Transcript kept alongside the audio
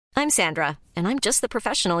I'm Sandra, and I'm just the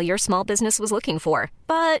professional your small business was looking for.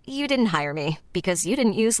 But you didn't hire me because you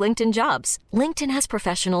didn't use LinkedIn Jobs. LinkedIn has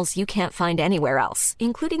professionals you can't find anywhere else,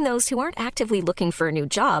 including those who aren't actively looking for a new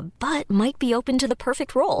job, but might be open to the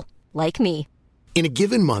perfect role, like me. In a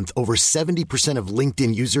given month, over 70% of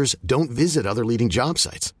LinkedIn users don't visit other leading job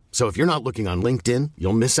sites. So if you're not looking on LinkedIn,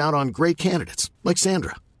 you'll miss out on great candidates like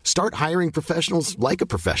Sandra. Start hiring professionals like a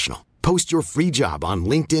professional. Post your free job on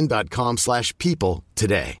linkedin.com/people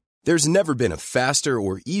today. There's never been a faster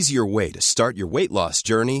or easier way to start your weight loss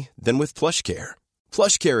journey than with PlushCare.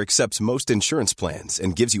 PlushCare accepts most insurance plans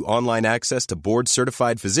and gives you online access to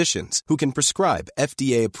board-certified physicians who can prescribe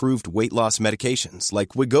FDA-approved weight loss medications like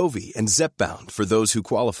Wegovy and Zepbound for those who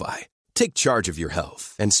qualify. Take charge of your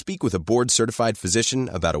health and speak with a board-certified physician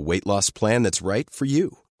about a weight loss plan that's right for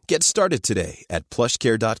you. Get started today at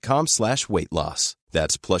plushcare.com/weight loss.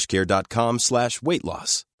 That's plushcare.com/weight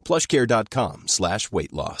loss.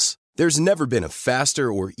 plushcare.com/weight loss. There's never been a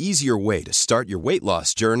faster or easier way to start your weight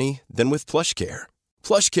loss journey than with PlushCare.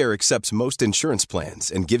 PlushCare accepts most insurance plans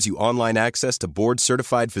and gives you online access to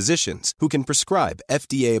board-certified physicians who can prescribe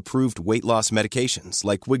FDA-approved weight loss medications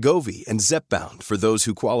like Wegovy and Zepbound for those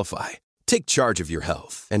who qualify. Take charge of your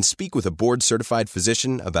health and speak with a board-certified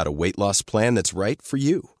physician about a weight loss plan that's right for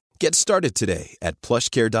you. Get started today at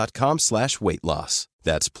plushcare.com/weight loss.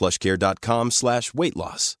 That's plushcare.com/weight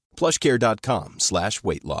loss.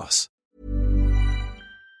 plushcare.com/weight loss.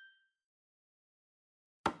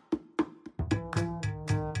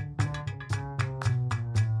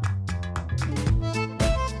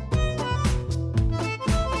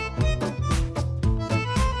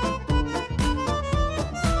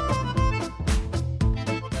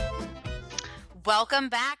 Welcome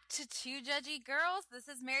back to Two Judgy Girls. This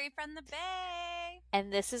is Mary from the Bay.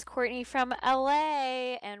 And this is Courtney from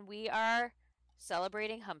LA. And we are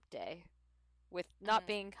celebrating Hump Day. With not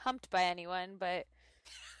being humped by anyone, but...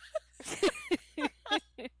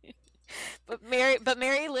 but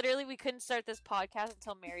Mary, literally, we couldn't start this podcast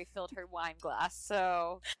until Mary filled her wine glass,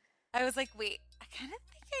 so... I was like, wait, I kind of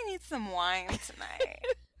think I need some wine tonight.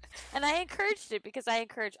 And I encouraged it because I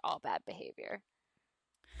encourage all bad behavior.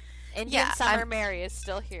 Indian Summer Mary is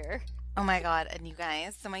still here. Oh my god, and you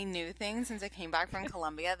guys, so my new thing since I came back from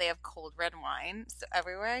Colombia, they have cold red wine. So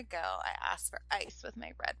everywhere I go, I ask for ice with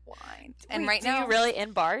my red wine. And Wait, do you really,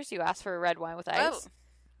 in bars, you ask for a red wine with ice? Oh,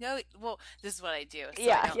 no, well, this is what I do, so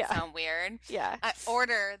I don't sound weird. Yeah. I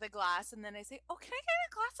order the glass, and then I say, oh, can I get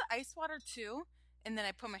a glass of ice water too? And then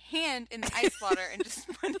I put my hand in the ice water and just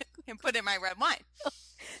put in my red wine. So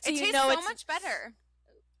it tastes so much better.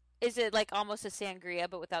 Is it like almost a sangria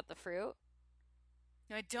but without the fruit?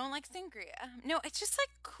 No, I don't like sangria. No, it's just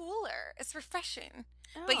like cooler. It's refreshing.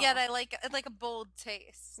 Oh. But yet I like a bold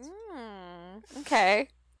taste. Okay.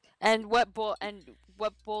 And what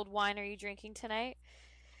bold wine are you drinking tonight?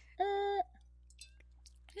 I'm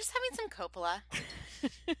just having some Coppola.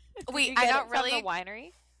 Wait, I got really from the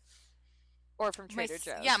winery? Or from Trader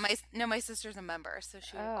Joe's? Yeah, my sister's a member, so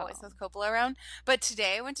she always has Coppola around. But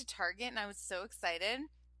today I went to Target and I was so excited.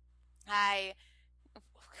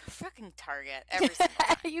 Fucking Target every single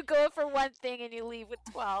time. You go for one thing and you leave with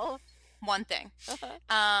 12. One thing.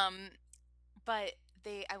 But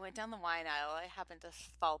I went down the wine aisle. I happened to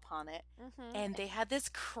fall upon it, and they had this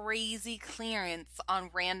crazy clearance on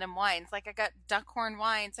random wines. Like I got Duckhorn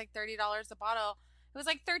wine. It's like $30 a bottle. It was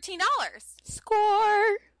like $13.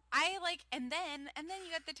 Score. And then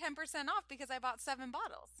you got the 10% off because I bought 7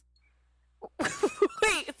 bottles.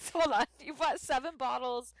 Wait, hold on. You bought 7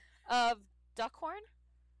 bottles of Duckhorn,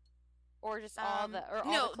 or just all the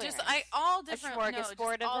all different.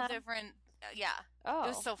 All different. Yeah. Oh, it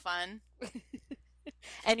was so fun.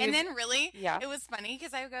 and then really, it was funny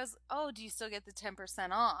because I goes, "Oh, do you still get the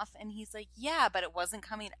 10% off?" And he's like, "Yeah, but it wasn't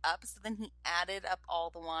coming up." So then he added up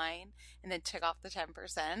all the wine and then took off the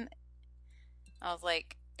 10%. I was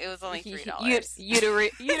like, it was only $3. You the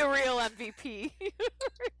real MVP.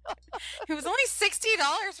 It was only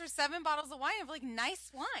 $60 for 7 bottles of wine of like nice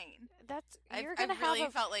wine. I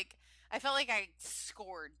felt like I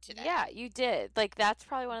scored today. Yeah, you did. Like that's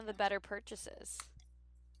probably one of the better purchases.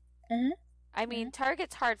 I mean,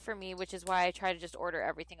 Target's hard for me, which is why I try to just order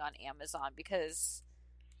everything on Amazon because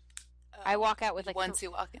I walk out with like once you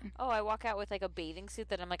walk in. Oh, I walk out with like a bathing suit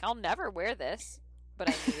that I'm like, I'll never wear this, but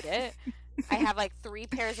I need it. I have like 3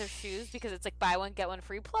 pairs of shoes because it's like buy one get one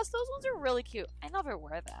free. Plus, those ones are really cute. I never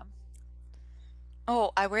wear them.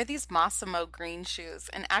 Oh, I wear these Massimo green shoes,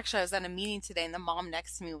 and actually, I was at a meeting today, and the mom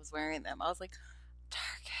next to me was wearing them. I was like,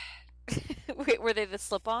 Target. Wait, were they the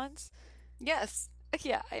slip-ons? Yes.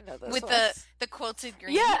 Yeah, I know those with ones. the quilted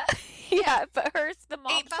green. Yeah, yeah, but hers, the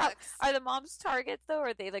moms $8. are the moms Targets though, or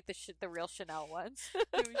are they like the real Chanel ones?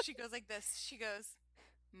 She goes like this. She goes,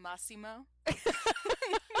 Massimo.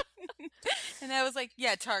 And I was like,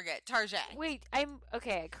 yeah, Target. Wait, I'm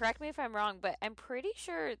okay. Correct me if I'm wrong, but I'm pretty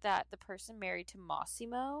sure that the person married to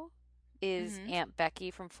Massimo is Aunt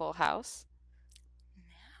Becky from Full House.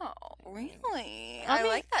 No, really? I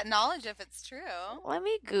like that knowledge if it's true. Let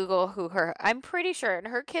me Google who her. I'm pretty sure, and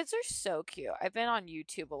her kids are so cute. I've been on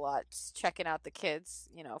YouTube a lot, just checking out the kids,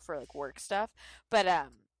 for like work stuff. But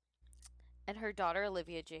and her daughter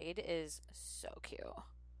Olivia Jade is so cute.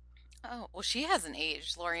 Oh, well, she hasn't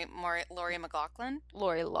aged. Lori McLaughlin?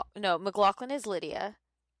 No, McLaughlin is Lydia.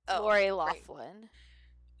 Oh, Lori Loughlin.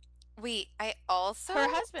 Wait, I also... Her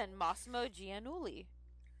husband, Massimo Giannulli.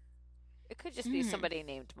 It could just be somebody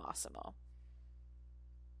named Massimo.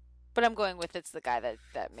 But I'm going with it's the guy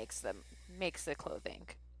that makes the clothing.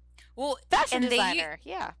 Well, fashion designer,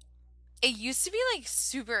 yeah. It used to be like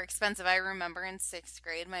super expensive. I remember in 6th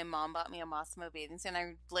grade, my mom bought me a Massimo bathing suit, and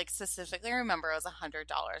I like specifically remember it was $100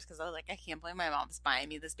 because I was like, I can't believe my mom's buying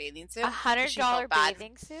me this bathing suit. $100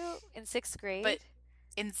 bathing suit in 6th grade. But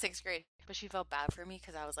in 6th grade, but she felt bad for me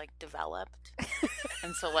because I was like developed,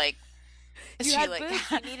 and so like you had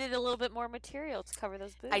boobs. You needed a little bit more material to cover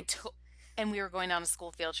those boobs. And we were going on a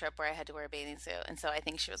school field trip where I had to wear a bathing suit, and so I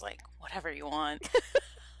think she was like, whatever you want.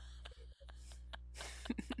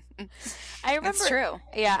 I remember. It's true.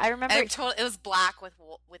 Yeah, I remember. It was black with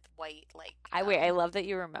white, like. I love that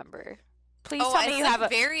you remember. Please tell me you have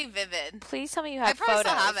very vivid. Please tell me you have photos.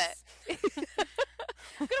 I probably still have it.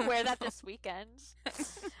 I'm gonna wear that this weekend.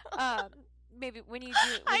 Maybe when you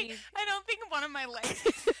do. I don't think one of my legs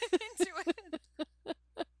fit into it.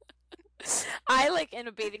 I like in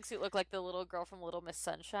a bathing suit look like the little girl from Little Miss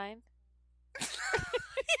Sunshine.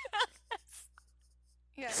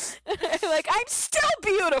 Yes. Like, I'm still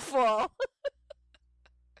beautiful.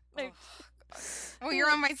 Well,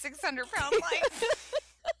 you're on my 600-pound life.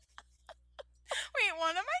 Wait,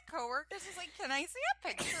 one of my coworkers was like, "Can I see a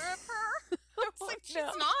picture of her?" I was like, "She's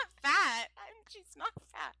not fat. She's not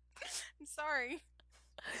fat. I'm sorry."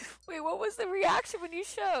 Wait, what was the reaction when you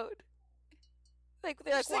showed? Like,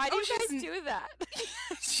 they're like, "Why do you guys do that?"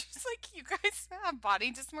 She's like, "You guys have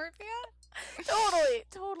body dysmorphia?"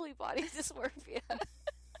 Totally body dysmorphia.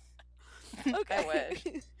 Okay. I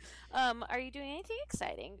wish. Are you doing anything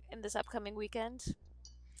exciting in this upcoming weekend?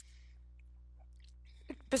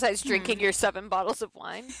 Besides drinking your 7 bottles of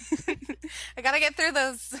wine? I gotta get through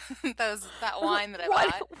that wine that I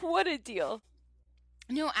bought. What a deal.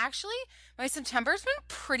 No, actually, my September's been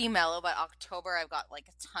pretty mellow, but October I've got like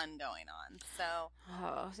a ton going on.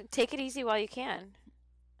 So take it easy while you can.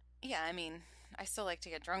 Yeah, I mean, I still like to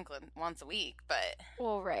get drunk once a week, but...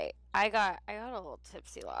 Well, right. I got a little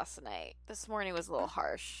tipsy last night. This morning was a little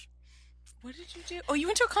harsh. What did you do? Oh, you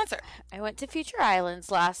went to a concert. I went to Future Islands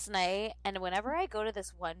last night, and whenever I go to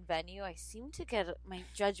this one venue, my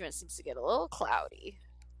judgment seems to get a little cloudy.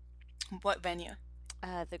 What venue?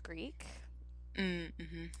 The Greek.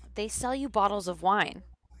 Mm-hmm. They sell you bottles of wine.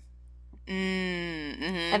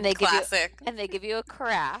 Mm-hmm. And they Classic. They give you a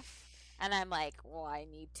carafe, and I'm like, well, I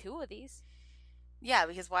need 2 of these. Yeah,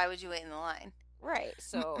 because why would you wait in the line? Right.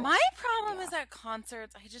 So my problem is at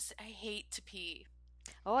concerts, I hate to pee.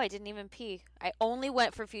 Oh, I didn't even pee. I only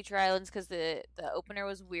went for Future Islands because the opener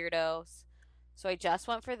was Weirdos. So I just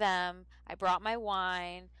went for them. I brought my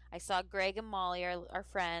wine. I saw Greg and Molly, our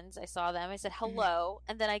friends. I saw them. I said hello.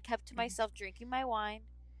 And then I kept to myself drinking my wine.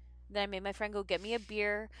 Then I made my friend go get me a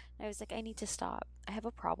beer. And I was like, I need to stop. I have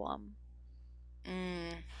a problem.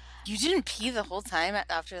 You didn't pee the whole time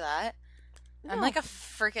after that? No. I'm like a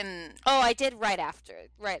freaking... Oh, I did right after.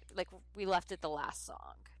 Right. Like, we left at the last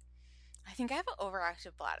song. I think I have an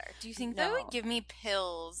overactive bladder. Do you think they would give me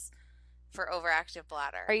pills for overactive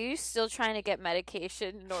bladder? Are you still trying to get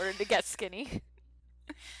medication in order to get skinny?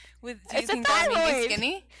 Do you think that would make you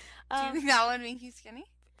skinny? Do you think that would make you skinny?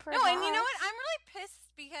 No, and you know what? I'm really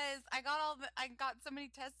pissed because I got so many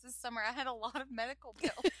tests this summer. I had a lot of medical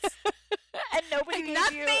bills. And nobody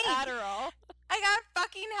gave you Adderall. I got a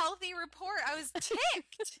fucking healthy report. I was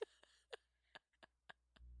ticked. It's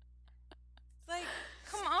like,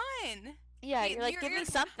 come on. Yeah, you're like, give me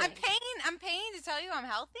something. I'm paying to tell you I'm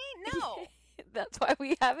healthy? No. That's why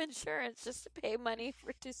we have insurance, just to pay money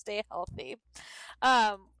to stay healthy.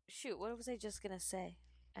 Shoot, what was I just gonna say?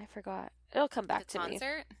 I forgot. It'll come back to me.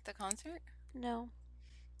 The concert? No.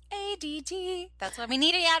 ADD. That's why we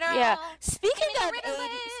need a Adderall. Yeah. Speaking of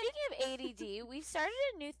ADD, we started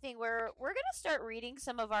a new thing where we're gonna start reading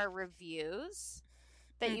some of our reviews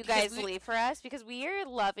that you guys leave for us because we are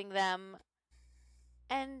loving them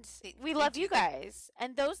And we love you guys.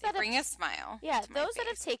 And those that bring a smile. Yeah, those that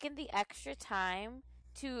have taken the extra time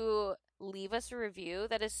to leave us a review,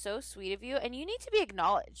 that is so sweet of you, and you need to be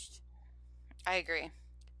acknowledged. I agree.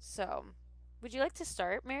 So, would you like to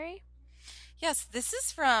start, Mary? Yes, this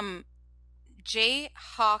is from J.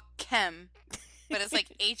 Hawkem, but it's like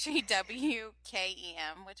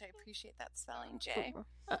Hawkem, which I appreciate that spelling, Jay.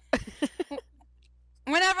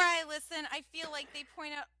 Whenever I listen, I feel like they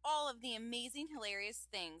point out all of the amazing, hilarious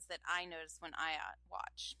things that I notice when I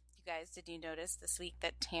watch. You guys, did you notice this week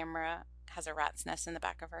that Tamara has a rat's nest in the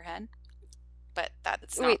back of her head? But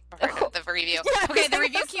that's not part of the review. Yeah, okay, the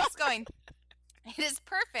review keeps going. It is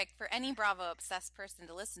perfect for any Bravo-obsessed person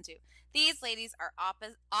to listen to. These ladies are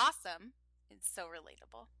awesome. It's so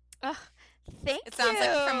relatable. Thank you. It sounds like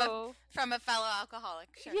from a fellow alcoholic.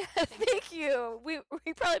 Sure. Yeah, thank you. We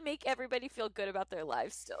probably make everybody feel good about their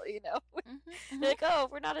lives still, you know? Mm-hmm. Like, oh,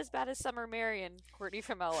 we're not as bad as Summer Mary and Courtney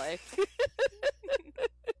from LA.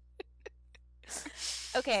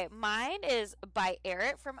 Okay, mine is by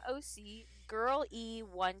Eric from OC, Girl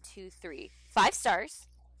E123. 5 stars.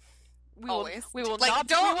 We will not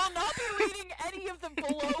be reading any of them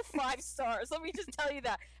below 5 stars. Let me just tell you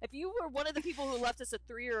that. If you were one of the people who left us a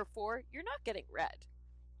 3 or a 4, you're not getting read.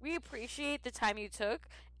 We appreciate the time you took,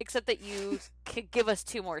 except that you could give us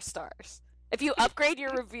 2 more stars. If you upgrade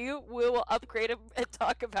your review, we will upgrade them and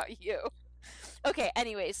talk about you. Okay,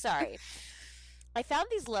 anyways, sorry. I found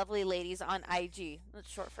these lovely ladies on IG. That's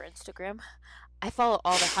short for Instagram. I follow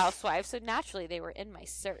all the housewives, so naturally they were in my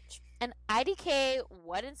search. And IDK,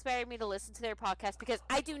 what inspired me to listen to their podcast? Because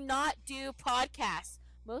I do not do podcasts.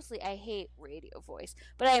 Mostly I hate radio voice.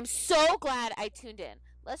 But I am so glad I tuned in.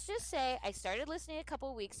 Let's just say I started listening a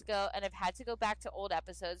couple weeks ago, and I've had to go back to old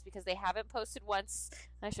episodes because they haven't posted once.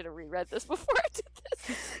 I should have reread this before I did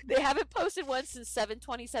this. They haven't posted once since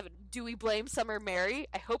 7/27. Do we blame Summer Mary?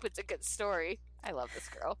 I hope it's a good story. I love this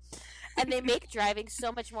girl. And they make driving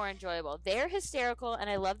so much more enjoyable. They're hysterical, and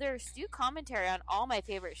I love their astute commentary on all my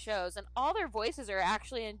favorite shows, and all their voices are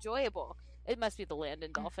actually enjoyable. It must be the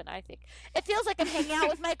Landon Dolphin, I think. It feels like I'm hanging out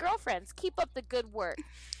with my girlfriends. Keep up the good work.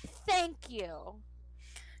 Thank you.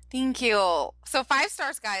 Thank you. So 5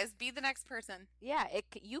 stars, guys. Be the next person. Yeah,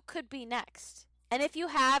 you could be next. And if you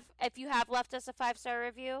have left us a 5-star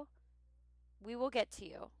review, we will get to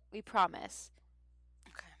you. We promise.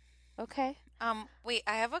 Okay. Wait,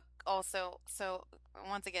 I have so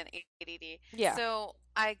once again, ADD. Yeah. So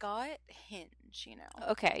I got Hinge, you know.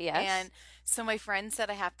 Okay, yes. And so my friend said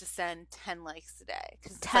I have to send 10 likes a day.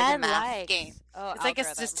 'Cause it's 10 like a math likes. game. Oh, it's like a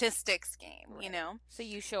statistics game, right. You know? So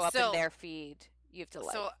you show up in their feed. You have to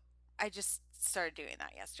like. So I just started doing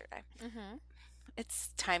that yesterday. Mm-hmm. It's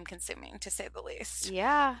time consuming, to say the least.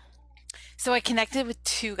 Yeah. So I connected with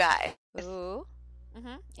 2 guys. Ooh.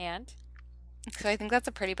 Mm-hmm. And? So I think that's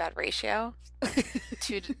a pretty bad ratio,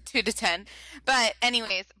 2 to 10. But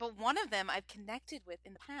anyways, one of them I've connected with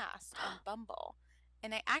in the past on Bumble,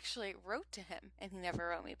 and I actually wrote to him, and he never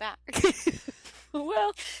wrote me back.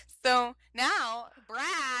 Well, so now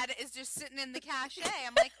Brad is just sitting in the cache.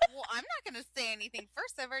 I'm like, well, I'm not going to say anything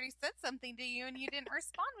first. I've already said something to you, and you didn't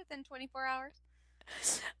respond within 24 hours.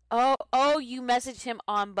 Oh, you messaged him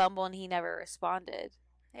on Bumble, and he never responded.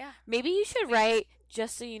 Yeah. Maybe you should write,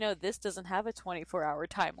 just so you know, this doesn't have a 24-hour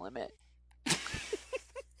time limit.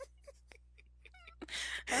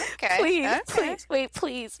 Okay.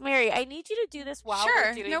 Please, Mary, I need you to do this while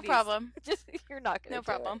we're doing no these. Problem. Just you're not gonna. No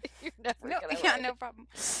problem. You're never gonna. Yeah, no problem.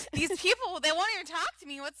 These people, they won't even talk to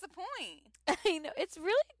me. What's the point? I know it's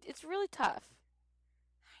really tough.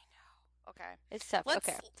 I know. Okay, it's tough. Let's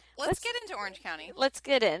get into Orange County. Let's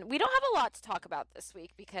get in. We don't have a lot to talk about this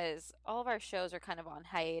week because all of our shows are kind of on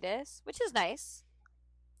hiatus, which is nice.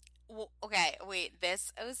 Well, okay, wait.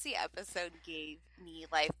 This OC episode gave me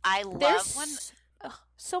life. I love when.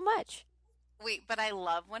 So much. Wait, but I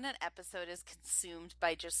love when an episode is consumed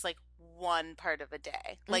by just like one part of a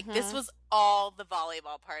day. Like this was all the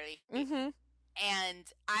volleyball party. Mm-hmm.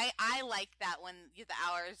 And I like that when the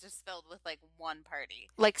hour is just filled with like one party.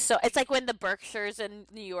 Like so, it's like when the Berkshires in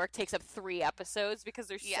New York takes up 3 episodes because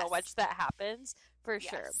there's so much that happens for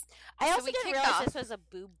sure. I also didn't realize this was a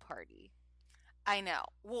boob party. I know.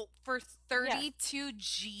 Well, for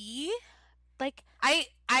 32G. Like I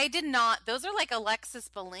did not. Those are like Alexis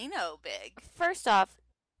Bellino big. First off,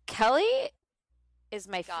 Kelly is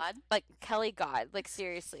my God. Kelly God. Like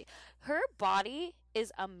seriously, her body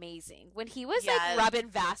is amazing. When he was like rubbing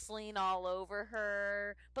Vaseline all over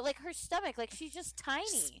her, but like her stomach, like she's just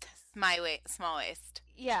tiny. Small waist.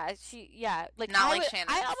 Yeah, like not like Shannon.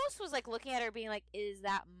 I almost was like looking at her, being like, "Is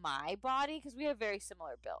that my body?" Because we have very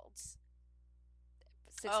similar builds.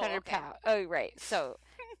 600 pounds. Oh, right. So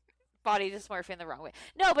body dysmorphia in the wrong way.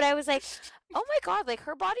 No, but I was like, oh my God, like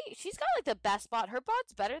her body, she's got like the best bod. Her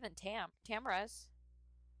bod's better than Tamara's.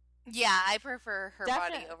 Yeah, I prefer her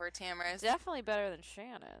body over Tamara's. Definitely better than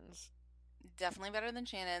Shannon's. Definitely better than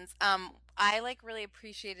Shannon's. I like really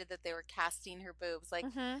appreciated that they were casting her boobs, like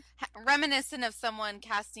reminiscent of someone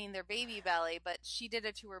casting their baby belly, but she did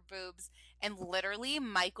it to her boobs, and literally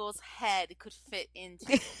Michael's head could fit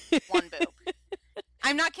into one boob.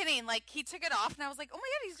 I'm not kidding. Like, he took it off, and I was like, "Oh my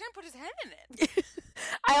God, he's gonna put his head in it."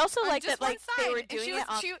 I also like that, like they were doing it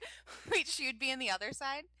on. She would be in the other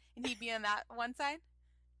side, and he'd be on that one side.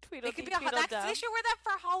 They should wear that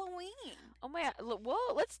for Halloween. Oh my God!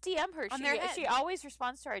 Well, let's DM her. She always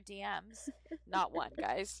responds to our DMs. Not one,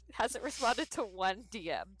 guys. Hasn't responded to one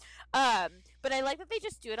DM. But I like that they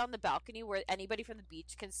just do it on the balcony where anybody from the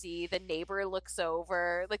beach can see. The neighbor looks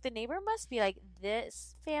over. Like, the neighbor must be like,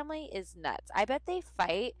 this family is nuts. I bet they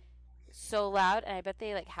fight so loud, and I bet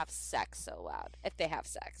they like have sex so loud if they have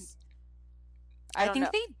sex. I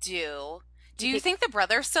think they do. Do you think the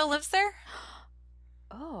brother still lives there?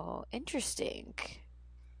 Oh, interesting.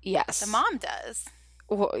 Yes. The mom does.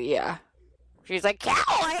 Well, yeah. She's like,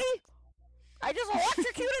 Callie! I just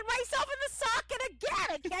electrocuted myself in the socket again!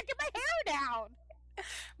 I can't get my hair down!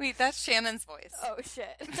 Wait, that's Shannon's voice. Oh,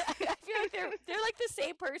 shit. I feel like they're like the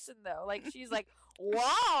same person, though. Like, she's like,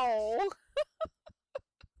 wow!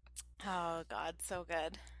 Oh, God, so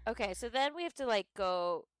good. Okay, so then we have to, like,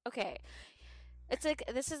 go... Okay. It's like,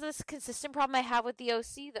 this is this consistent problem I have with the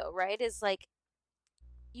OC, though, right? Is, like,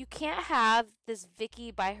 you can't have this Vicky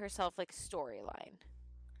by herself, like, storyline.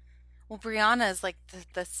 Well, Brianna is like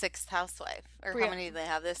the sixth housewife. Or how many do they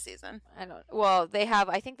have this season? I don't. Well,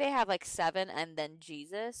 I think they have like 7 and then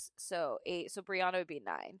Jesus. So 8. So Brianna would be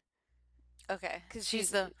 9. Okay. Because she's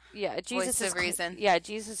the Jesus voice of reason. Yeah,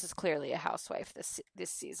 Jesus is clearly a housewife this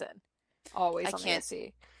season. Always on the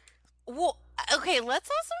OC. Well, okay, let's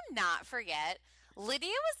also not forget, Lydia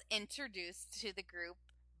was introduced to the group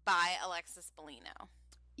by Alexis Bellino.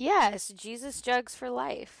 Yes, Jesus jugs for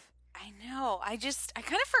life. I know. I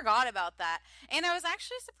kind of forgot about that. And I was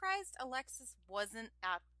actually surprised Alexis wasn't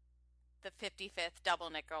at the 55th Double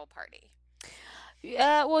Nickel party.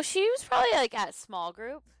 Yeah, well, she was probably like at small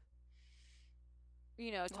group.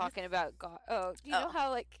 You know, talking about God. Oh, you know how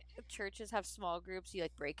like churches have small groups? You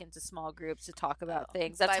like break into small groups to talk about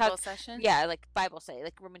things. That's Bible session? Yeah, like Bible study.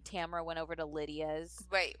 Like when Tamara went over to Lydia's.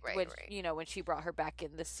 Right. You know, when she brought her back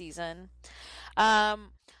in this season.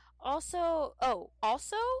 Also,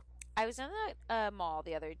 I was in the mall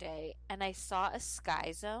the other day and I saw a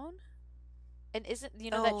Sky Zone. And isn't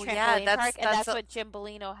that trampoline park? And that's what Jim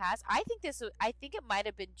Bellino has. I think it might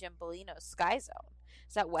have been Jim Bellino's Sky Zone.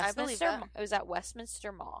 Is that Westminster? It was at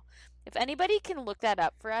Westminster Mall. If anybody can look that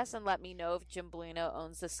up for us and let me know if Jim Bellino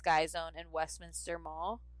owns the Sky Zone in Westminster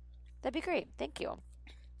Mall, that'd be great. Thank you.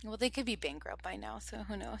 Well, they could be bankrupt by now, so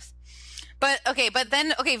who knows? But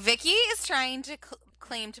then Vicky is trying to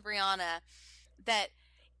claim to Brianna that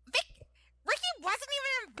Ricky wasn't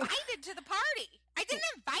even invited to the party. I didn't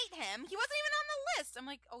invite him. He wasn't even on the list. I'm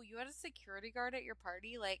like, oh, you had a security guard at your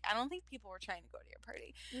party? Like, I don't think people were trying to go to your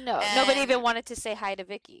party. No, nobody even wanted to say hi to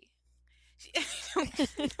Vicky.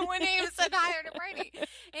 No one even said hi at her party.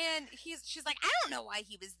 And she's like, I don't know why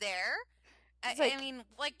he was there. I mean,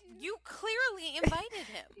 like, you clearly invited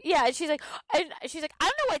him. Yeah, and she's like, I don't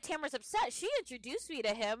know why Tamara's upset. She introduced me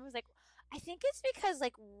to him. I was like, I think it's because,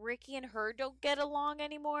 like, Ricky and her don't get along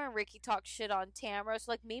anymore, and Ricky talks shit on Tamara,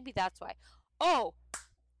 so, like, maybe that's why. Oh,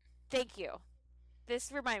 thank you.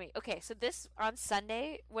 This reminded me. Okay, so this, on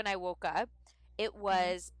Sunday, when I woke up, it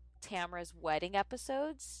was Tamara's wedding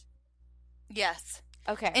episodes. Yes.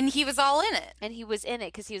 Okay. And he was all in it. And he was in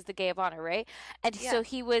it because he was the gay of honor, right? And so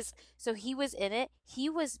he was in it. He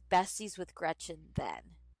was besties with Gretchen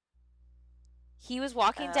then. He was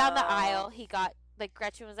walking down the aisle. He got, like,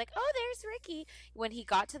 Gretchen was like, oh, there's Ricky. When he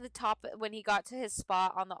got to his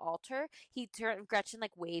spot on the altar, Gretchen,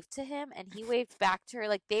 like, waved to him, and he waved back to her.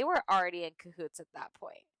 Like, they were already in cahoots at that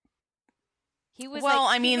point. He was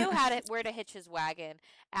he knew where to hitch his wagon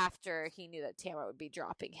after he knew that Tamara would be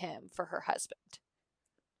dropping him for her husband.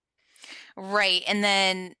 Right. And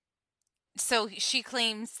then, so she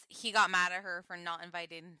claims he got mad at her for not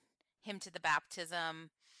inviting him to the baptism.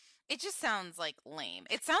 It just sounds like lame.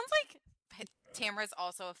 It sounds like Tamara's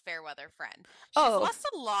also a fair weather friend. She's lost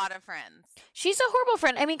a lot of friends. She's a horrible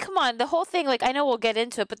friend. I mean, come on. The whole thing, like, I know we'll get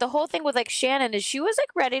into it, but the whole thing with, like, Shannon is she was,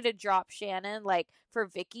 like, ready to drop Shannon, like, for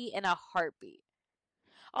Vicky in a heartbeat.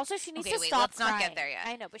 Also, she needs to stop let's crying. Not get there yet.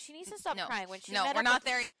 I know, but she needs to stop crying. When she we're not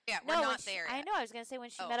there yet. We're not there yet. I know. I was going to say when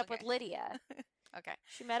she met up with Lydia. Okay.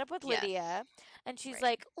 She met up with Yes. Lydia, and she's Right.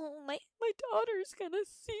 like, "Oh, my daughter's gonna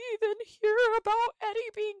see and hear about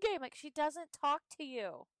Eddie being gay." I'm like, she doesn't talk to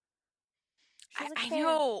you. She doesn't I care.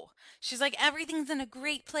 know. She's like, everything's in a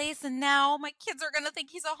great place, and now my kids are gonna think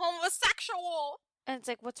he's a homosexual. And it's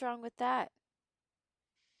like, what's wrong with that?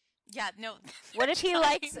 Yeah, no. What if he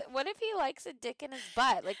likes a dick in his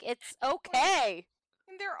butt? Like, it's okay.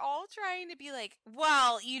 And they're all trying to be like,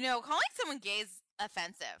 well, calling someone gay is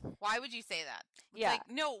offensive. Why would you say that? It's like,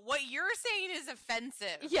 no, what you're saying is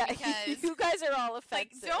offensive. Yeah, because you guys are all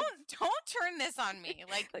offensive. Like, don't turn this on me.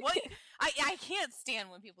 Like, what? I can't stand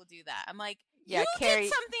when people do that. I'm like, you Carrie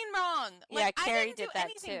did something wrong. Like, Carrie I didn't did do that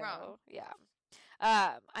anything too. wrong. Yeah.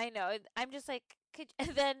 I know. I'm just like, and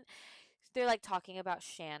then they're like talking about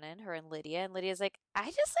Shannon, her and Lydia's like, I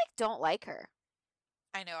just like don't like her.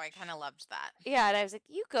 I know. I kind of loved that. Yeah, and I was like,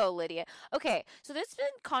 you go, Lydia. Okay, so this has been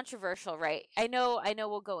controversial, right? I know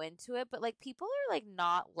we'll go into it, but like people are like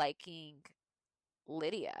not liking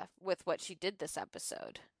Lydia with what she did this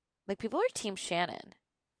episode. Like people are team Shannon.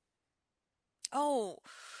 Oh,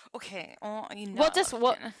 okay. Oh, I know.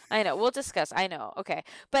 We'll discuss. I know. Okay.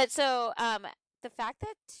 But so the fact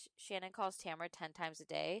that Shannon calls Tamara 10 times a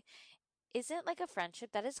day isn't like a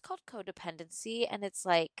friendship. That is called codependency, and it's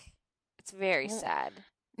like it's very sad.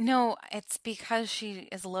 No, it's because she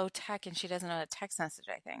is low tech and she doesn't know how to text message,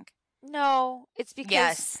 I think. No, it's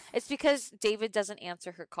because David doesn't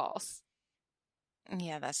answer her calls.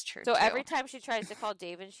 Yeah, that's true. So every time she tries to call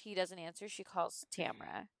David, he doesn't answer. She calls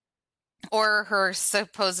Tamara. Or her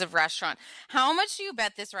supposed restaurant. How much do you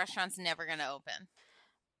bet this restaurant's never going to open?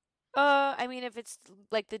 I mean, if it's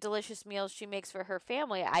like the delicious meals she makes for her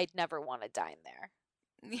family, I'd never want to dine there.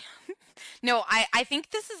 No, I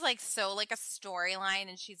think this is like so like a storyline,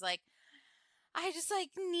 and she's like, I just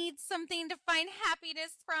like need something to find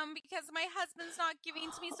happiness from because my husband's not giving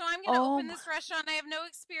to me, so I'm going to open this restaurant. I have no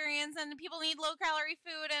experience, and people need low calorie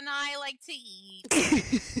food, and I like to eat.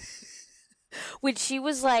 When she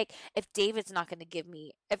was like, if David's not going to give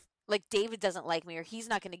me, if like David doesn't like me or he's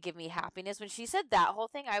not going to give me happiness, when she said that whole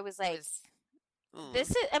thing, I was like,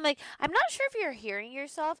 I'm like, I'm not sure if you're hearing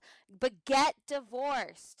yourself, but get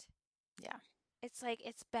divorced. Yeah. It's like,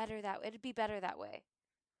 it'd be better that way.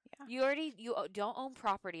 Yeah. You don't own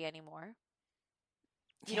property anymore.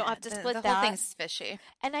 You don't have to split that. The whole thing's fishy.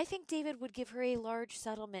 And I think David would give her a large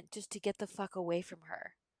settlement just to get the fuck away from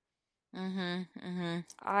her.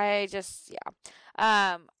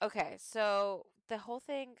 Okay, so the whole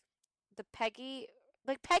thing, Peggy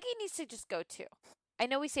needs to just go too. I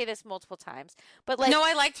know we say this multiple times, but like... No,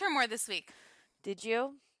 I liked her more this week. Did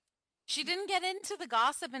you? She didn't get into the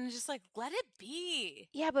gossip and just like, let it be.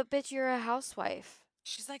 Yeah, but bitch, you're a housewife.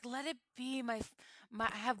 She's like, let it be. I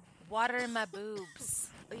have water in my boobs.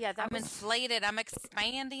 Yeah, I'm inflated. I'm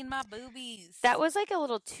expanding my boobies. That was like a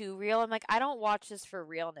little too real. I'm like, I don't watch this for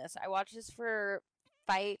realness. I watch this for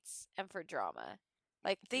fights and for drama.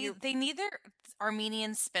 Like they need their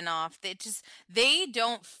Armenian spinoff. They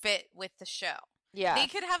don't fit with the show. Yeah, they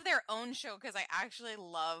could have their own show because I actually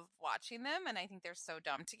love watching them, and I think they're so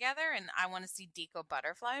dumb together. And I want to see Deco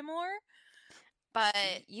Butterfly more. But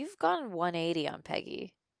you've gone 180 on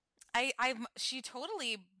Peggy. She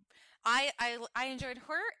totally. I enjoyed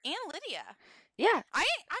her and Lydia. Yeah. I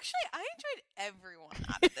enjoyed everyone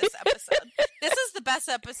out of this episode. This is the best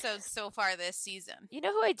episode so far this season. You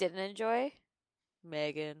know who I didn't enjoy?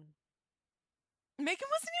 Megan. Megan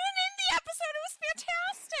wasn't even in the episode. It was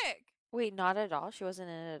fantastic. Wait, not at all? She wasn't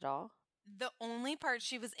in it at all? The only part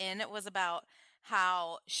she was in, it was about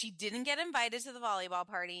how she didn't get invited to the volleyball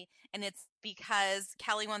party, and it's because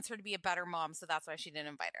Kelly wants her to be a better mom, so that's why she didn't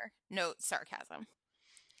invite her. No sarcasm.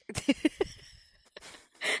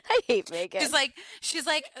 I hate Megan. She's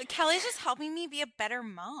like, Kelly's just helping me be a better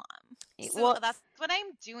mom. So well, that's what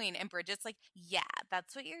I'm doing. And Bridget's like, yeah,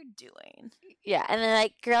 that's what you're doing. Yeah, and then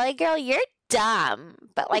like, girly girl, you're dumb,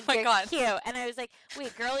 but like you're God. cute. And I was like,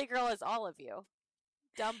 wait, girly girl is all of you.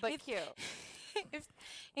 Dumb but cute.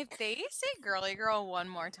 If they say girly girl one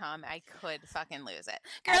more time, I could fucking lose it.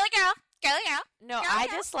 Girly girl. Girly girl. No, girly I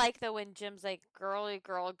girl. just like that when Jim's like, girly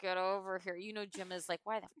girl, get over here. You know, Jim is like,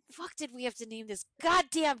 why the fuck did we have to name this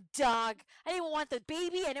goddamn dog? I didn't want the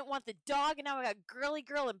baby, I didn't want the dog, and now I got girly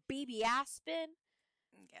girl and baby Aspen.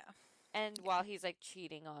 Yeah. And while he's like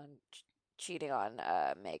cheating on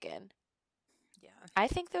Megan. Yeah. I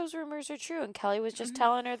think those rumors are true, and Kelly was just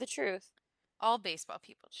telling her the truth. All baseball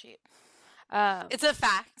people cheat. It's a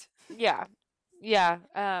fact. Yeah. Yeah.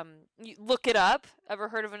 You look it up. Ever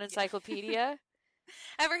heard of an encyclopedia?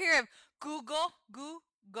 Ever hear of Google?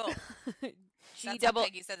 Google. That's how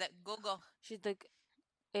Peggy said that. Google. She's like,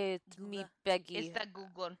 it's Google. Me, Peggy. It's that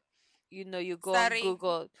Google. you go on Sorry.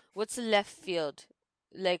 Google. What's left field?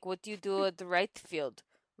 Like, what do you do at the right field?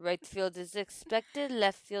 Right field is expected.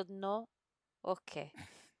 Left field, no. Okay.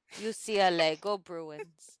 UCLA, go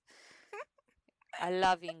Bruins. I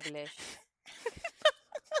love English.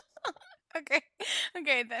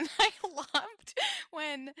 Okay, then I loved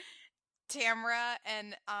when Tamara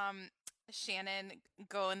and Shannon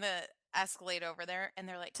go in the Escalade over there, and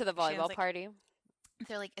they're like To the volleyball party.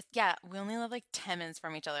 They're like, yeah, we only live like 10 minutes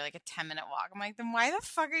from each other, like a 10-minute walk. I'm like, then why the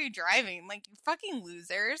fuck are you driving? Like, you fucking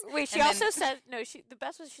losers. Wait, she also said, no, the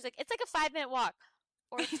best was, she's like, it's like a 5-minute walk.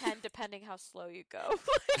 Or 10, depending how slow you go.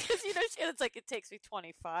 Because, Shannon's like, it takes me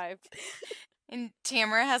 25. And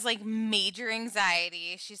Tamara has like major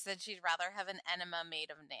anxiety. She said she'd rather have an enema made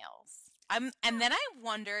of nails. And then I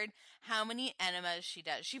wondered how many enemas she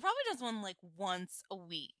does. She probably does one like once a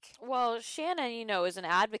week. Well, Shannon, is an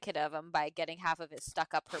advocate of him by getting half of it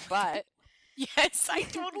stuck up her butt. Yes, I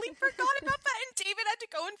totally forgot about that. And David had to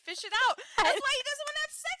go and fish it out. That's why he doesn't want to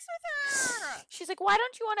have sex with her. She's like, why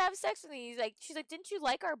don't you want to have sex with me? She's like, didn't you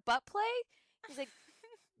like our butt play? He's like,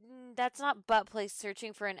 that's not butt play,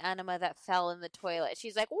 searching for an enema that fell in the toilet.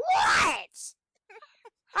 She's like, what?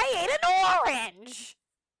 I ate an orange.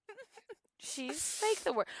 She's like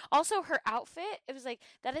the worst. Also, her outfit, it was like,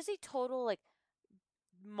 that is a total like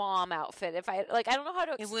mom outfit. I don't know how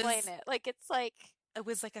to explain it. Like, it's like, it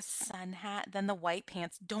was like a sun hat, then the white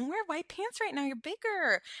pants. Don't wear white pants right now, you're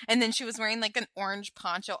bigger. And then she was wearing like an orange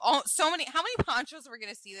poncho. Oh, how many ponchos we're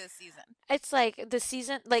gonna see this season? It's like the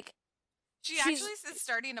season, like, she's actually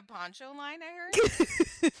starting a poncho line, I heard.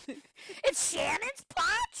 It's Shannon's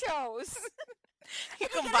ponchos. You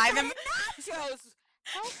can buy them nachos.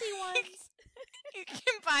 Healthy ones. You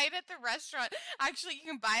can buy it at the restaurant. Actually, you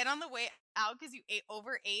can buy it on the way out because you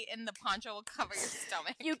overate and the poncho will cover your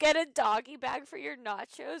stomach. You get a doggy bag for your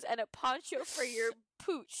nachos and a poncho for your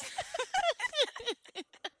pooch.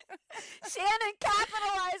 Shannon,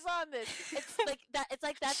 capitalize on this. It's like that. It's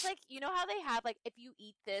like, that's like, how they have like, if you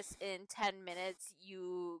eat this in 10 minutes,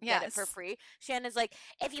 you get it for free. Shannon's like,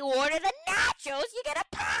 if you order the nachos, you get a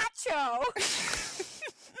poncho.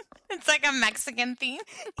 It's like a Mexican theme.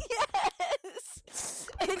 Yes.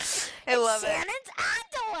 I love Shannon's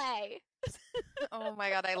underway. Oh my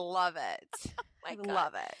God, I love it. I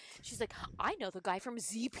love it. She's like, I know the guy from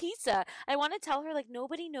Z Pizza. I want to tell her, like,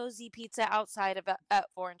 nobody knows Z Pizza outside of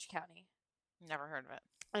Orange County. Never heard of it.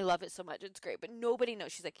 I love it so much. It's great. But nobody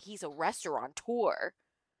knows. She's like, he's a restaurateur.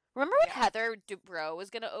 Remember when Heather Dubrow was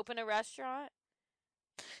going to open a restaurant?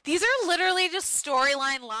 These are literally just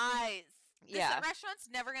storyline lies. This restaurant's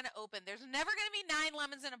never going to open. There's never going to be 9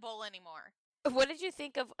 lemons in a bowl anymore. What did you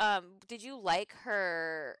think of, did you like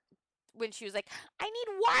her when she was like, I need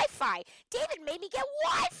Wi-Fi. David made me get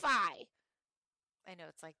Wi-Fi. I know,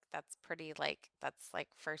 it's like, that's pretty, like, that's like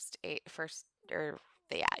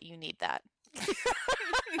you need that.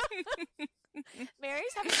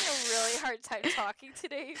 Mary's having a really hard time talking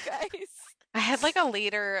today, you guys. I had like a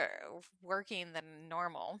later working than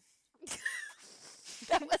normal.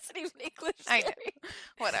 That wasn't even English. I know.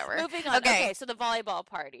 Whatever. Moving on. Okay, so the volleyball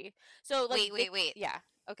party. So like, wait. Yeah.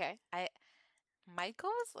 Okay.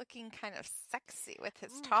 Michael is looking kind of sexy with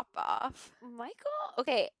his top off. Michael?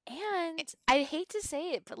 Okay, and I hate to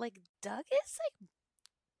say it, but like Doug is like,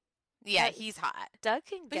 yeah, he's hot. Doug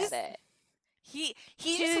can get it. He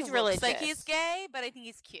just looks like he's gay, but I think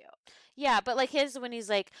he's cute. Yeah, but like when he's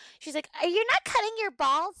like, she's like, you're not cutting your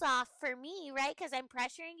balls off for me, right? Because I'm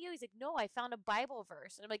pressuring you. He's like, no, I found a Bible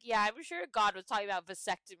verse. And I'm like, yeah, I'm sure God was talking about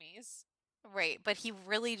vasectomies. Right, but he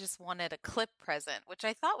really just wanted a clip present, which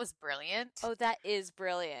I thought was brilliant. Oh, that is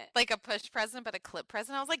brilliant. Like a push present, but a clip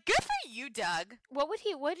present. I was like, good for you, Doug. What do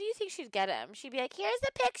you think she'd get him? She'd be like, here's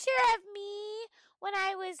a picture of me when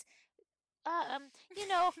I was,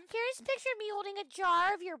 here's a picture of me holding a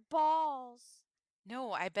jar of your balls.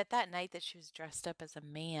 No, I bet that night that she was dressed up as a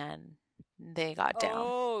man, they got down.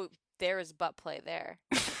 Oh, there is butt play there.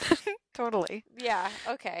 Totally. Yeah,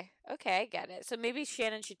 okay, I get it. So maybe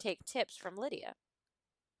Shannon should take tips from Lydia.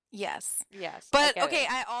 Yes. But, okay,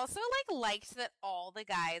 I also, liked that all the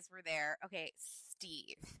guys were there. Okay,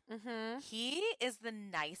 Steve. Mm-hmm. He is the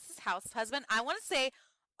nicest house husband, I want to say,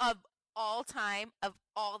 of all time, of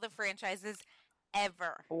all the franchises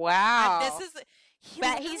ever. Wow.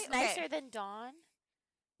 And he's nicer than Dawn?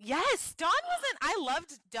 Yes, Dawn wasn't. I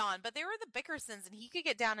loved Dawn, but they were the Bickersons, and he could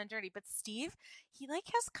get down and dirty. But Steve, he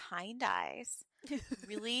has kind eyes,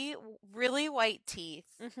 really, really white teeth,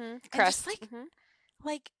 mm-hmm. crust,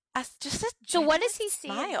 just a So what does he see?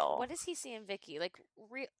 smile. What does he see in Vicky? Like,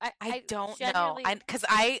 I don't know. Because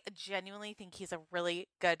I genuinely think he's a really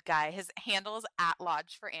good guy. His handle is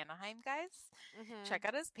 @Lodge for Anaheim, guys. Mm-hmm. Check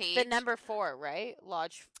out his page. The number 4, right?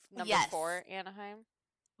 Lodge number 4, Anaheim.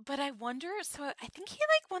 But I wonder, so I think he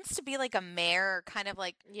like wants to be like a mayor, kind of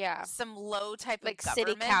like some low type like of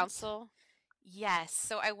government. City council. Yes.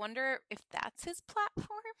 So I wonder if that's his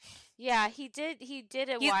platform. Yeah, he did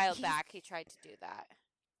a while back. He tried to do that.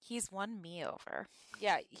 He's won me over.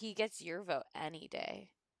 Yeah, he gets your vote any day.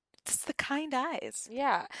 It's the kind eyes.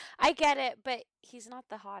 Yeah, I get it, but he's not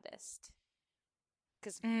the hottest.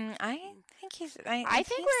 Because I think he's. I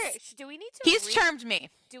think do we need to? He's charmed me.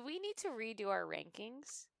 Do we need to redo our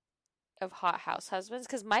rankings of hot house husbands?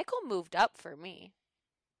 Because Michael moved up for me.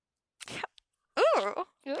 Ooh.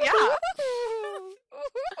 Yeah.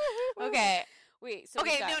 Okay. Wait. So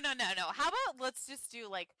okay. No. How about let's just do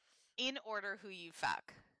like in order who you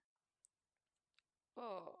fuck.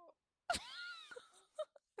 Oh.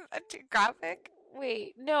 Is that too graphic?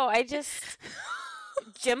 Wait. No. I just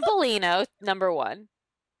Jim Bellino, number 1.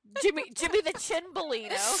 Jimmy the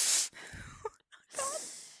Chinbolino.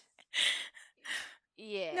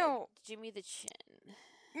 Yeah. No. Jimmy the Chin.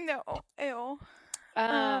 No. Ew.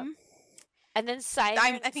 And then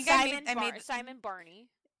Simon. Simon Barney.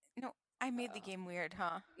 No, I made the game weird,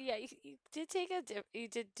 huh? Yeah, you did take you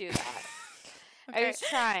did do that. Okay. I was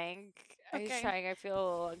trying. I feel a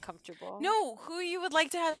little uncomfortable. No, who you would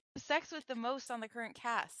like to have sex with the most on the current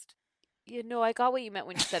cast? You know, I got what you meant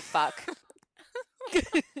when you said fuck.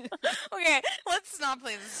 Okay, let's not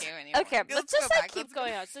play this game anymore. Okay, let's just keep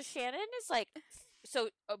going on. So Shannon is like,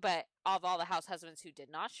 but of all the house husbands who did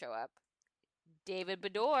not show up, David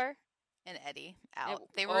Bador and Eddie out.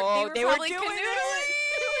 They were probably doing canoodling. They were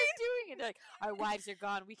doing it. They're like, our wives are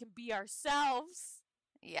gone. We can be ourselves.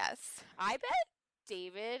 Yes. I bet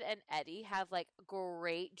David and Eddie have like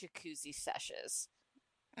great jacuzzi sessions.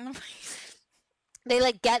 They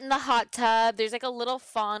like get in the hot tub. There's like a little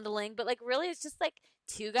fondling, but like really it's just like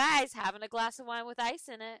 2 guys having a glass of wine with ice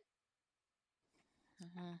in it.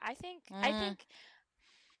 Mm-hmm. I think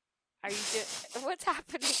are you what's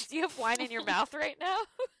happening? Do you have wine in your mouth right now?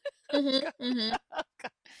 Mm-hmm. Oh,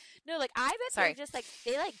 God. No, like I bet they're just like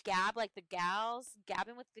they like gabbing with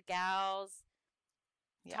the gals.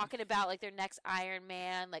 Yeah. Talking about like their next Iron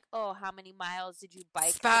Man, like, oh, how many miles did you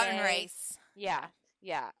bike Spartan today? race. Yeah.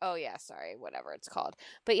 Yeah. Oh, yeah. Sorry. Whatever it's called.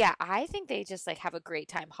 But yeah, I think they just like have a great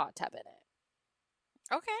time hot tubbing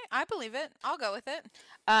it. Okay. I believe it. I'll go with it.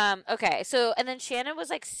 Okay. So, and then Shannon was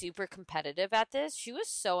like super competitive at this. She was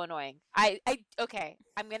so annoying. Okay.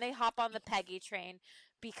 I'm going to hop on the Peggy train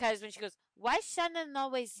because when she goes, why is Shannon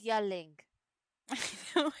always yelling?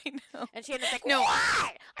 I know. And Shannon's like, no.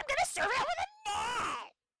 What? I'm going to serve it with a net.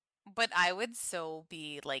 But I would so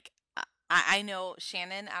be like, I know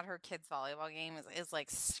Shannon at her kids' volleyball game is like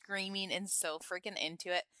screaming and so freaking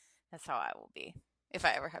into it. That's how I will be if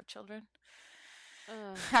I ever have children.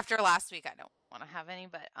 After last week, I don't want to have any,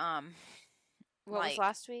 but what was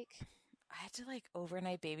last week? I had to like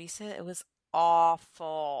overnight babysit. It was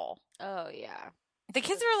awful. Oh yeah. The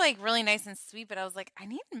kids were like really nice and sweet, but I was like, I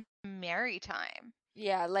need Mary time.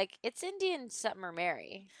 Yeah, like it's Indian Summer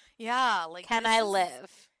Mary. Yeah, like can I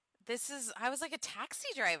live? I was like a taxi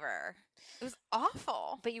driver. It was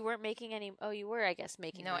awful. But you weren't making any. Oh, you were, I guess,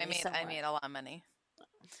 making. No, I made a lot of money.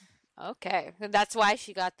 Okay, that's why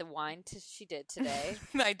she got the wine. She did today.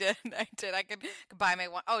 I did. I could buy my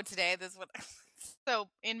wine. Oh, today this one. So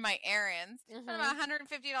in my errands, spent about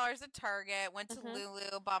 $150 at Target. Went to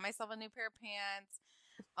Lulu, bought myself a new pair of pants.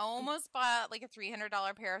 Almost bought like a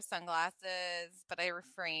 $300 pair of sunglasses, but I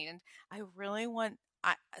refrained. I really want.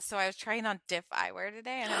 So I was trying on Diff Eyewear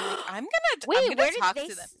today, and I'm like, I'm gonna talk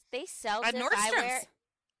to them. They sell at Diff Nordstrom's. Eyewear?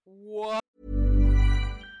 What?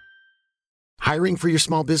 Hiring for your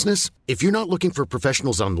small business? If you're not looking for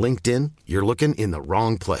professionals on LinkedIn, you're looking in the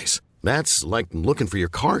wrong place. That's like looking for your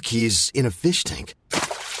car keys in a fish tank.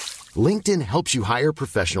 LinkedIn helps you hire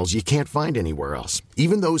professionals you can't find anywhere else,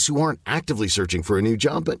 even those who aren't actively searching for a new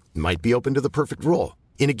job but might be open to the perfect role.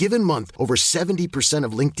 In a given month, over 70%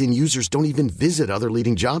 of LinkedIn users don't even visit other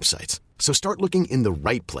leading job sites. So start looking in the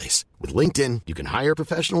right place. With LinkedIn, you can hire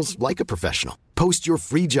professionals like a professional. Post your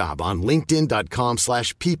free job on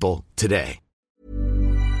linkedin.com/people today.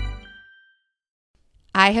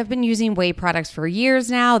 I have been using Ouai products for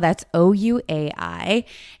years now. That's OUAI.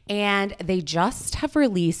 And they just have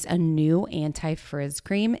released a new anti-frizz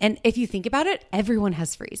cream. And if you think about it, everyone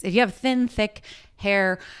has frizz. If you have thin, thick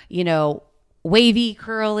hair, wavy,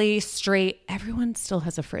 curly, straight, everyone still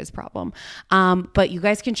has a frizz problem. But you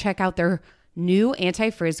guys can check out their new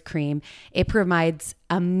anti-frizz cream. It provides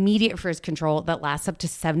immediate frizz control that lasts up to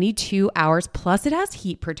 72 hours. Plus it has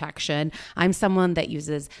heat protection. I'm someone that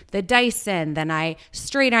uses the Dyson, then I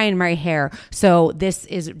straight iron my hair. So this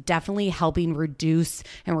is definitely helping reduce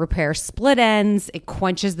and repair split ends. It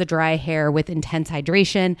quenches the dry hair with intense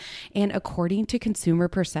hydration. And according to consumer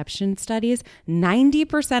perception studies,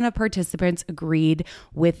 90% of participants agreed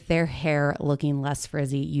with their hair looking less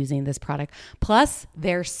frizzy using this product. Plus,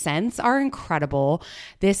 their scents are incredible.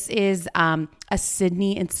 This is a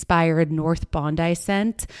Sydney-inspired North Bondi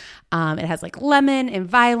scent. It has like lemon and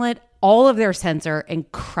violet. All of their scents are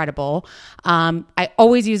incredible. I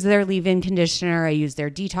always use their leave-in conditioner. I use their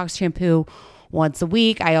detox shampoo once a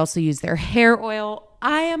week. I also use their hair oil.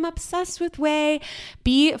 I am obsessed with Ouai.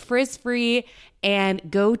 Be frizz-free and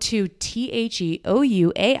go to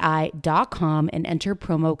THEOUAI.com and enter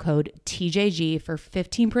promo code TJG for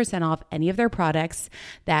 15% off any of their products.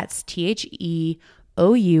 That's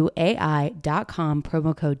THEOUAI.com,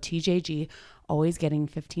 promo code TJG. Always getting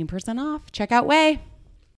 15% off. Check out Ouai.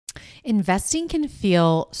 Investing can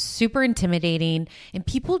feel super intimidating and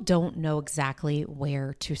people don't know exactly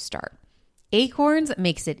where to start. Acorns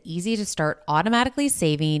makes it easy to start automatically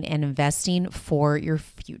saving and investing for your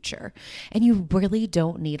future. And you really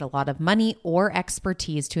don't need a lot of money or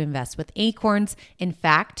expertise to invest with Acorns. In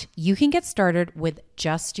fact, you can get started with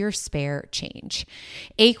just your spare change.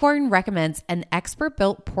 Acorn recommends an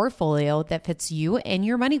expert-built portfolio that fits you and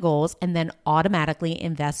your money goals and then automatically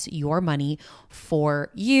invests your money for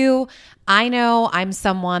you. I know I'm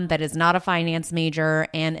someone that is not a finance major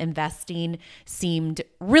and investing seemed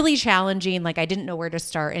really challenging. Like I didn't know where to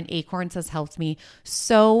start, and Acorns has helped me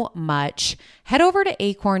so much. Head over to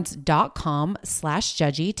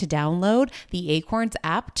acorns.com/judgy to download the Acorns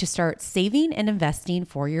app to start saving and investing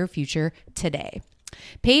for your future today.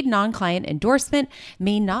 Paid non-client endorsement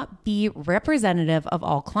may not be representative of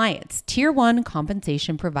all clients. Tier 1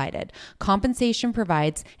 compensation provided. Compensation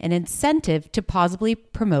provides an incentive to positively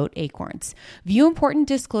promote Acorns. View important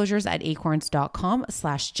disclosures at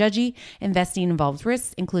acorns.com/judgy. Investing involves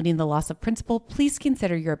risks, including the loss of principal. Please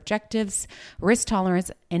consider your objectives, risk tolerance,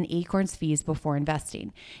 and Acorns fees before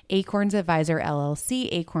investing. Acorns Advisor LLC.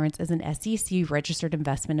 Acorns is an SEC registered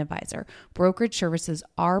investment advisor. Brokerage services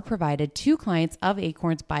are provided to clients of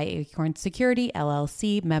Acorns by Acorns Security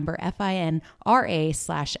LLC, member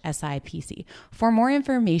FINRA/SIPC. For more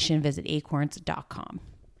information, visit acorns.com.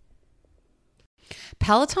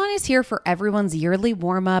 Peloton is here for everyone's yearly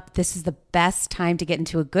warm-up. This is the best time to get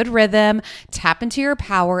into a good rhythm, tap into your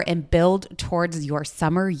power, and build towards your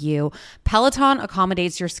summer you. Peloton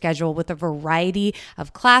accommodates your schedule with a variety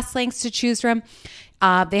of class lengths to choose from.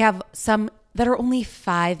 They have some that are only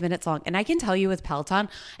 5 minutes long. And I can tell you with Peloton,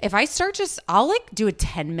 if I start I'll like do a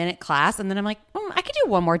 10-minute class and then I'm like, I could do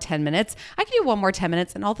one more 10 minutes. I could do one more 10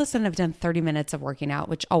 minutes. And all of a sudden I've done 30 minutes of working out,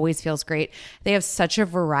 which always feels great. They have such a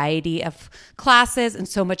variety of classes and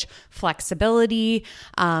so much flexibility.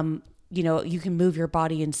 You can move your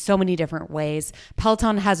body in so many different ways.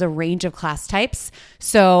 Peloton has a range of class types.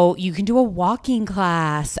 So you can do a walking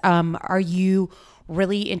class. Are you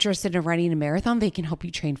really interested in running a marathon? They can help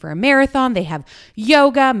you train for a marathon. They have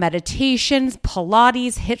yoga, meditations,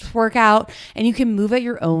 Pilates, HIIT workout, and you can move at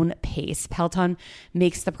your own pace. Peloton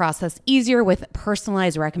makes the process easier with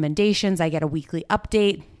personalized recommendations. I get a weekly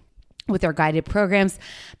update with their guided programs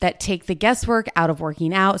that take the guesswork out of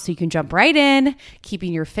working out so you can jump right in,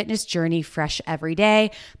 keeping your fitness journey fresh every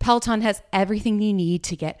day. Peloton has everything you need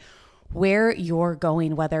to get where you're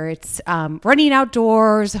going, whether it's running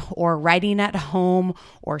outdoors or riding at home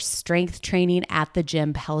or strength training at the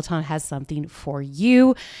gym. Peloton has something for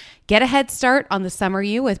you. Get a head start on the summer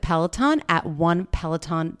you with Peloton at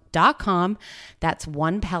onepeloton.com. That's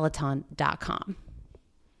onepeloton.com.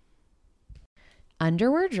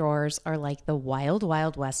 Underwear drawers are like the wild,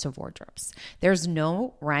 wild west of wardrobes. There's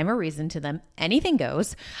no rhyme or reason to them. Anything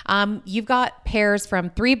goes. You've got pairs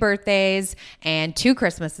from 3 birthdays and 2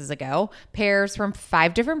 Christmases ago, pairs from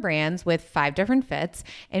 5 different brands with 5 different fits.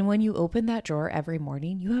 And when you open that drawer every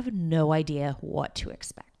morning, you have no idea what to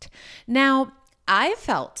expect. Now, I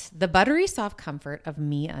felt the buttery soft comfort of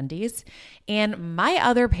MeUndies, and my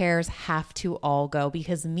other pairs have to all go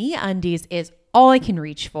because MeUndies is all I can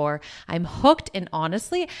reach for. I'm hooked, and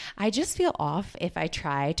honestly, I just feel off if I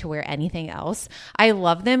try to wear anything else. I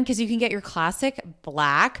love them because you can get your classic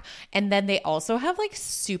black, and then they also have like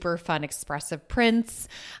super fun expressive prints.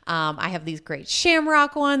 I have these great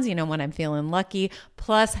shamrock ones, when I'm feeling lucky.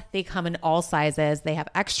 Plus, they come in all sizes. They have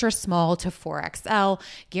extra small to 4XL,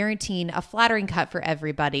 guaranteeing a flattering cut for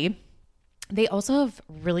everybody. They also have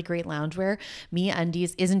really great loungewear.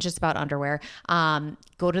 MeUndies isn't just about underwear.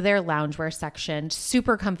 Go to their loungewear section.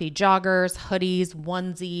 Super comfy joggers, hoodies,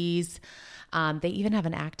 onesies. They even have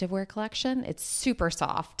an activewear collection. It's super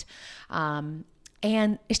soft.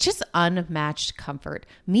 And it's just unmatched comfort.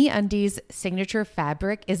 MeUndies signature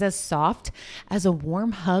fabric is as soft as a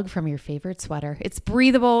warm hug from your favorite sweater. It's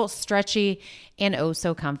breathable, stretchy, and oh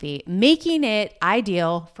so comfy, making it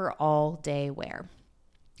ideal for all day wear.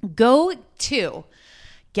 Go to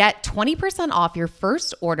get 20% off your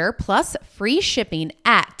first order plus free shipping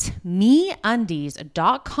at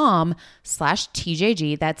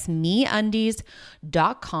MeUndies.com/TJG. That's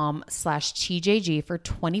MeUndies.com/TJG for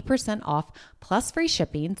 20% off plus free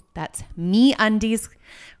shipping. That's MeUndies,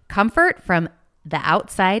 comfort from the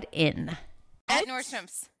outside in. At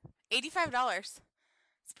Nordstrom's, $85.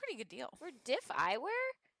 It's a pretty good deal. For Diff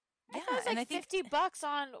Eyewear? I Yeah, thought it was and like I think $50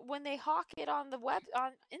 on when they hawk it on the web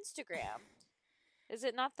on Instagram. Is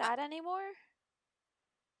it not that anymore?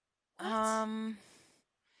 What?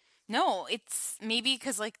 no, it's maybe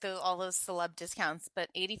because like all those celeb discounts, but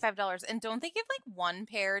 $85. And don't they give like one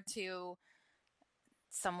pair to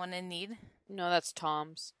someone in need? No, that's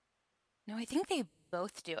Tom's. No, I think they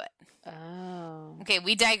both do it. Oh. Okay,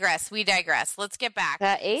 we digress. Let's get back.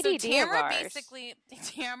 That ADD So of Tamara ours.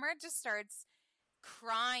 Tamara just starts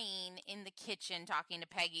crying in the kitchen talking to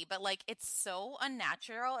Peggy, but like it's so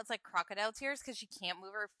unnatural. It's like crocodile tears because she can't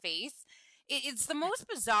move her face. It's the most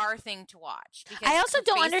bizarre thing to watch. Because I also her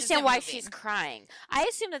don't face understand isn't why moving. she's crying. I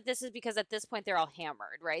assume that this is because at this point they're all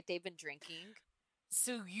hammered, right? They've been drinking.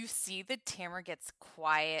 So you see that Tamara gets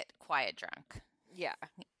quiet drunk. Yeah.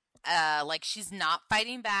 Like she's not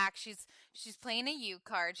fighting back. She's playing a U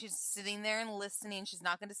card. She's sitting there and listening. She's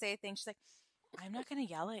not going to say a thing. She's like, I'm not going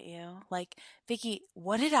to yell at you. Like, Vicky,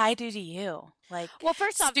 what did I do to you? Like, Well,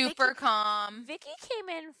 first off, super calm. Vicky came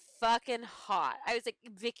in fucking hot. I was like,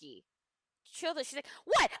 Vicky, chill this. She's like,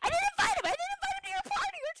 what? I didn't invite him. I didn't invite him to your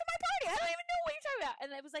party or to my party. I don't even know what you're talking about.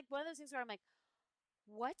 And it was like one of those things where I'm like,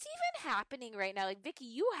 what's even happening right now? Like, Vicky,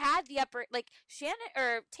 you had the upper, like, Shannon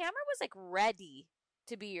or Tamara was like ready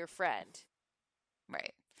to be your friend.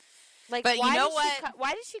 Right. Like, but you know what?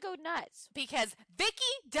 Why did she go nuts? Because Vicky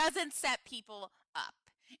doesn't set people up.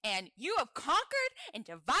 And you have conquered and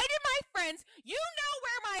divided my friends. You know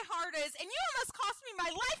where my heart is, and you almost cost me my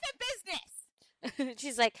life and business.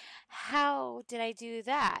 She's like, how did I do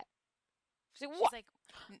that? She's like,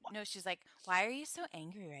 no, she's like, why are you so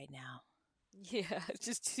angry right now? Yeah,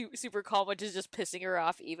 just super calm, which is just pissing her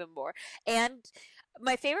off even more. And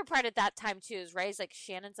my favorite part at that time too is is like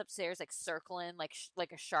Shannon's upstairs, like circling like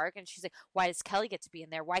a shark, and she's like, "Why does Kelly get to be in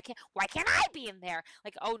there? Why can't I be in there?"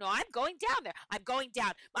 Like, "Oh no, I'm going down there. I'm going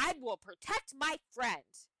down. I will protect my friend."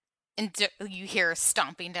 And you hear her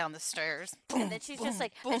stomping down the stairs. Boom, and then she's boom, just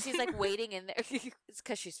like, boom. and she's like waiting in there. It's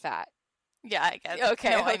because she's fat. Yeah, I guess. Okay,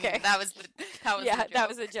 no, okay. I mean, that was yeah, the joke. That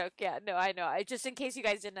was a joke. Yeah, no, I know. I just in case you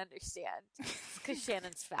guys didn't understand, because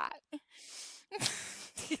Shannon's fat.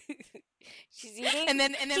 She's eating, and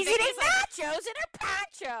then she's eating nachos in her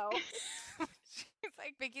poncho. She's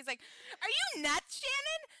like, Vicky's like, are you nuts,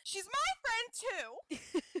 Shannon? She's my friend too.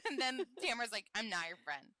 And then Tamara's like, I'm not your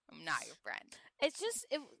friend. I'm not your friend. It's just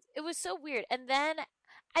it was so weird. And then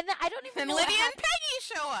I don't even know. Lydia and Peggy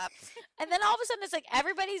show up. And then all of a sudden it's like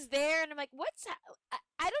everybody's there, and I'm like,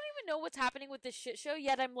 I don't even know what's happening with this shit show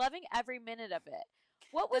yet. I'm loving every minute of it.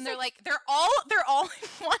 What was? And they're like they're all in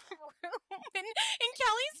one room in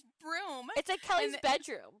Kelly's room. It's like Kelly's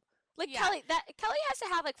bedroom. Like yeah. Kelly has to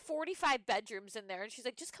have like 45 bedrooms in there, and she's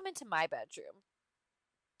like, just come into my bedroom.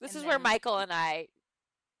 This is where Michael and I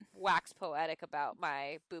wax poetic about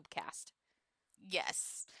my boob cast.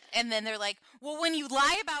 Yes. And then they're like, well, when you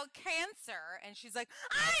lie about cancer, and she's like,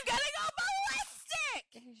 I'm gonna go ballistic.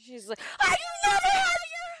 And she's like, I've never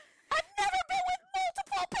been with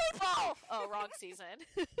multiple people. Oh, wrong season.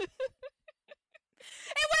 It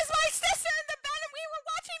was my sister in the bed, and we were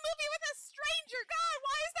watching a movie with a stranger. God,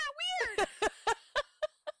 why is that weird?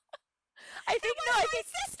 I think my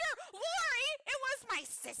sister, Lori. It was my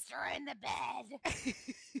sister in the bed.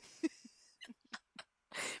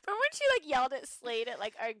 Remember when she like yelled at Slade at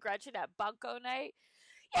like our Gretchen at Bunko night?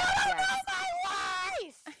 You don't know my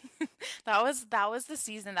wife. That was the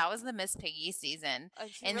season. That was the Miss Piggy season. And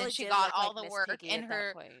really then she did got look all like the Miss work, Piggy and at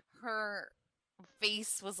her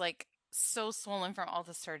face was like so swollen from all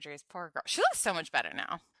the surgeries. Poor girl. She looks so much better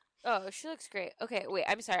now. Oh, she looks great. Okay, wait,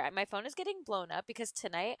 I'm sorry. My phone is getting blown up because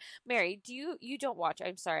tonight, Mary, you don't watch.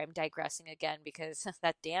 I'm sorry, I'm digressing again because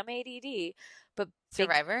that damn ADD. But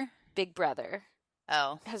Survivor? Big Brother.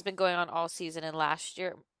 Oh. Has been going on all season, and last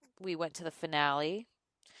year we went to the finale.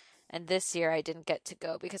 And this year I didn't get to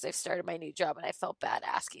go because I started my new job and I felt bad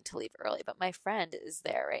asking to leave early. But my friend is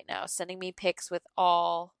there right now sending me pics with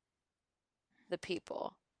all the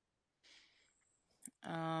people.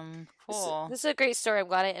 Cool. This is a great story. I'm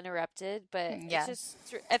glad I interrupted, but Yeah. it's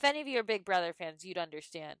just, if any of you are Big Brother fans, you'd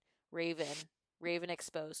understand. Raven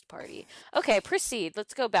exposed party. Okay, proceed.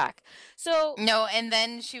 Let's go back. So No, and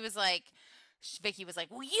then she was like, Vicky was like,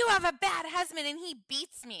 well, you have a bad husband and he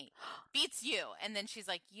beats you. And then she's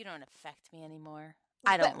like, you don't affect me anymore.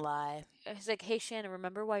 I don't lie. He's like, hey, Shannon,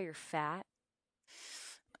 remember why you're fat?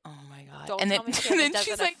 Oh my God. Don't and tell me Shannon doesn't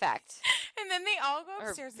she's like, affect. and then they all go Or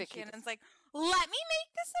upstairs and Vicky Shannon's like, let me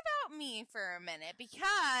make this about me for a minute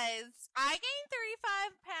because I gained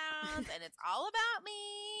 35 pounds and it's all about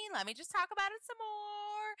me. Let me just talk about it some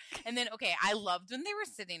more. And then, okay, I loved when they were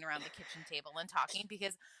sitting around the kitchen table and talking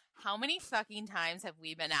because how many fucking times have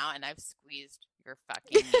we been out and I've squeezed your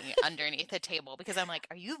fucking knee underneath the table because I'm like,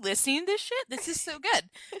 are you listening to this shit? This is so good.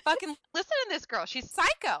 Fucking listen to this girl. She's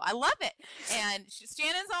psycho. I love it. And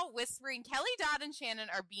Shannon's all whispering. Kelly Dodd and Shannon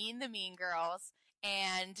are being the mean girls.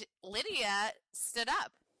 And Lydia stood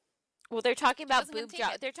up. Well, they're talking about boob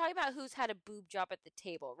job. They're talking about who's had a boob job at the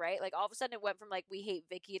table, right? Like all of a sudden it went from like we hate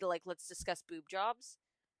Vicky to like let's discuss boob jobs.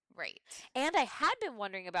 Right. And I had been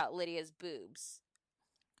wondering about Lydia's boobs.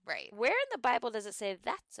 Right. Where in the Bible does it say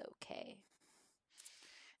that's okay?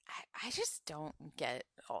 I just don't get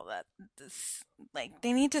all that. Like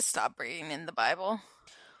they need to stop bringing in the Bible.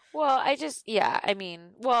 Well, I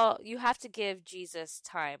mean, you have to give Jesus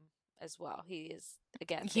time as well. He is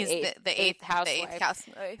again He's the eighth housewife. The eighth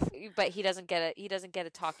housewife. But he doesn't get a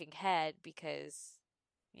talking head because,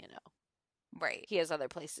 right. He has other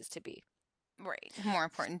places to be. Right. More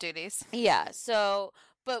important duties. Yeah. So,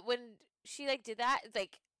 but when she like did that,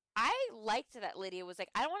 like I liked that Lydia was like,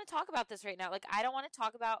 I don't want to talk about this right now. Like I don't want to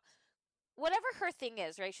talk about whatever her thing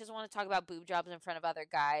is, right? She doesn't want to talk about boob jobs in front of other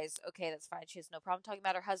guys. Okay, that's fine. She has no problem talking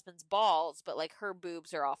about her husband's balls, but like her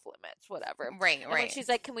boobs are off limits, whatever. Right, and when she's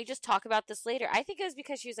like, can we just talk about this later? I think it was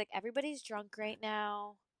because she was like, everybody's drunk right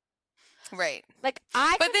now. Right. Like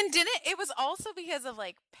But then it was also because of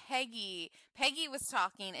like Peggy. Peggy was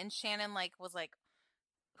talking and Shannon like was like,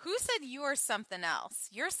 who said you are something else?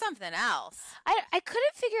 You're something else. I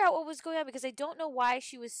couldn't figure out what was going on because I don't know why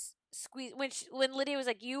she was squeezed when Lydia was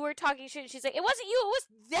like, you were talking shit, and she's like, it wasn't you, it was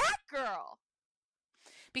that girl.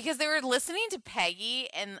 Because they were listening to Peggy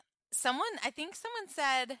and I think someone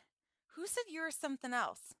said, who said you were something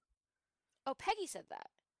else? Oh, Peggy said that.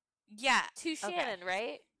 Yeah. To Shannon,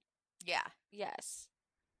 right? Yeah. Yes.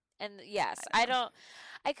 And yes,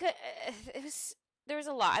 there was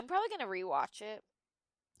a lot. I'm probably going to rewatch it.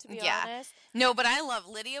 To be honest. No, but I love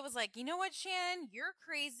Lydia was like, you know what, Shannon? You're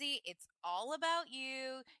crazy. It's all about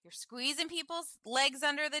you. You're squeezing people's legs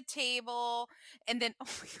under the table. And then, oh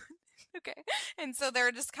my God. Okay. And so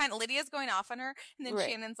they're just Lydia's going off on her. And then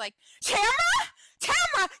Shannon's like, Tamara,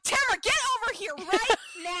 get over here right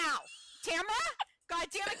now. Tamara, God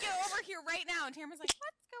damn it, get over here right now. And Tamara's like,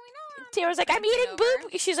 what's going on? Tamara's like, I'm eating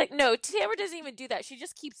boob. She's like, no, Tamara doesn't even do that. She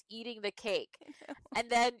just keeps eating the cake. And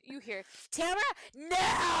then you hear, Tamara, no!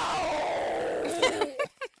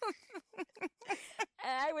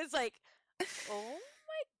 And I was like, oh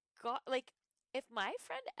my God. Like, if my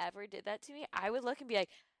friend ever did that to me, I would look and be like,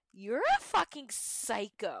 you're a fucking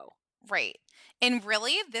psycho. Right. And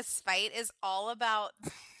really, this fight is all about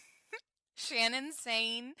Shannon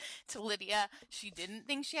saying to Lydia she didn't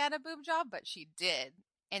think she had a boob job, but she did.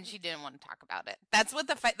 And she didn't want to talk about it. That's what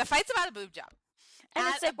the fight's about, a boob job. And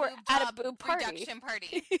it's like we're at a boob party. Reduction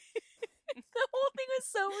party. The whole thing was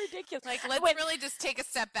so ridiculous. Like, let's really just take a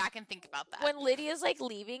step back and think about that. When Lydia's like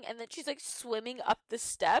leaving and then she's like swimming up the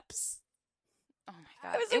steps. Oh my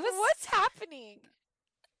God. I was like, what's happening?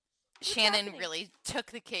 Shannon really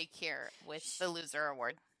took the cake here with the loser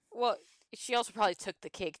award. Well, she also probably took the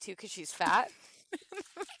cake too because she's fat.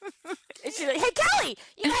 And she's like, hey, Kelly,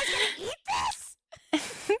 you guys gonna eat this?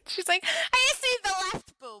 She's like, I just need the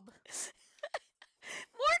left boob.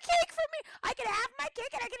 More cake for me. I can have my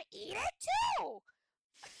cake and I can eat it too.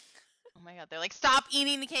 Oh my God. They're like, stop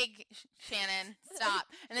eating the cake, Shannon. Stop.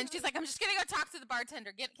 And then she's like, I'm just going to go talk to the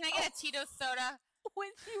bartender. Can I get a Tito's soda? When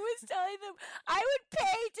she was telling them, I would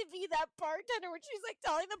pay to be that bartender. When she's like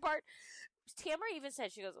telling the Tamara even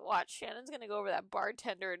said, she goes, watch, Shannon's going to go over that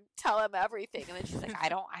bartender and tell him everything. And then she's like, I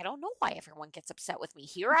don't know why everyone gets upset with me.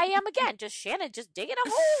 Here I am again. Just Shannon, just digging a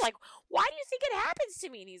hole. Like, why do you think it happens to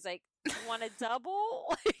me? And he's like, you want a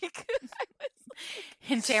double?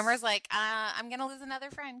 And Tamara's like, I'm going to lose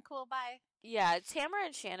another friend. Cool, bye. Yeah, Tamara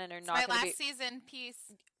and Shannon are not my last season.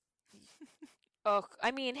 Peace. Oh,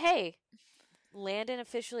 I mean, hey, Landon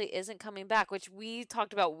officially isn't coming back, which we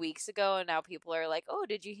talked about weeks ago, and now people are like, "Oh,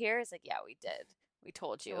 did you hear?" It's like, yeah, we did. We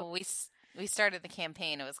told you. Well, we started the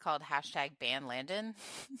campaign. It was called #BanLandon.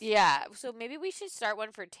 Yeah, so maybe we should start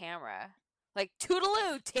one for Tamra. Like,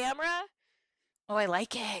 toodaloo, Tamra. Oh, I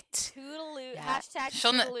like it. Toodaloo. Yeah.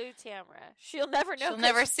 #toodaloo, Tamra. She'll never know. She'll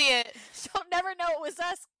never see it. She'll never know it was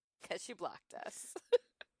us because she blocked us.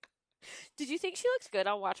 Did you think she looked good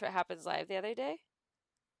on Watch What Happens Live the other day?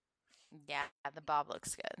 Yeah, the bob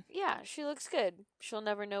looks good. Yeah, she looks good. She'll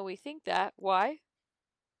never know we think that. Why?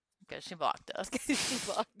 Because she blocked us. She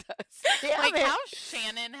blocked us. Like, how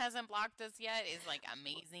Shannon hasn't blocked us yet is, like,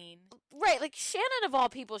 amazing. Right, like, Shannon, of all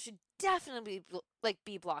people, should definitely,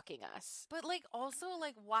 be blocking us. But, like, also,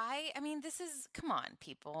 like, why? I mean, this is, come on,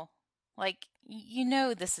 people. Like, you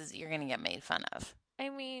know this is, you're going to get made fun of. I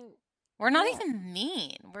mean... We're not even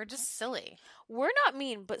mean. We're just silly. We're not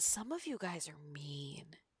mean, but some of you guys are mean.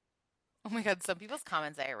 Oh my God, some people's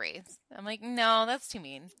comments I erase. I'm like, no, that's too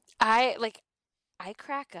mean. I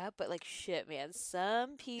crack up, but like, shit, man,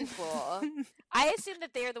 some people, I assume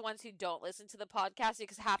that they're the ones who don't listen to the podcast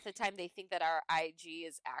because half the time they think that our IG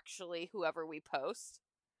is actually whoever we post.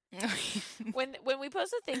 When we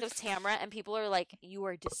post a thing of Tamra and people are like, you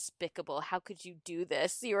are despicable. How could you do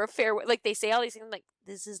this? You're a fair, like they say all these things like,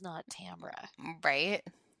 this is not Tamra. Right?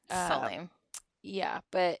 So lame. Yeah,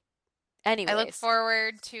 but anyways. I look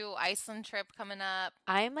forward to Iceland trip coming up.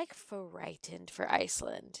 I'm like frightened for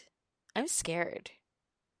Iceland. I'm scared.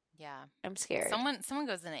 Yeah. I'm scared. Someone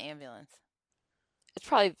goes in an ambulance. It's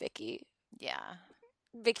probably Vicky. Yeah.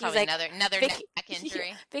 Vicky's probably like another neck injury.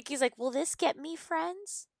 Yeah. Vicky's like, will this get me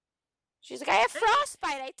friends? She's like, I have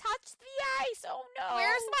frostbite. I touched the ice. Oh no.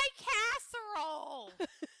 Where's my casserole?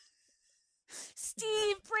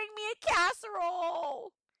 Steve, bring me a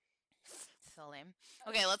casserole. So lame.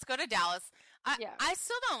 Okay, let's go to Dallas. I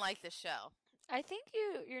still don't like this show. I think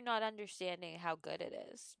you're not understanding how good it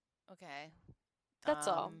is. Okay. That's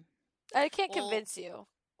all. I can't convince you.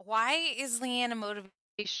 Why is Leanne a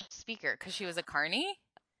motivational speaker? Because she was a carny?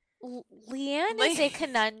 Leanne is a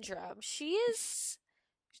conundrum. She is...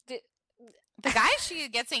 The guy she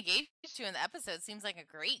gets engaged to in the episode seems like a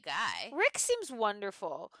great guy. Rick seems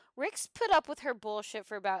wonderful. Rick's put up with her bullshit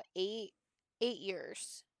for about 8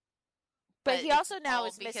 years. But he also now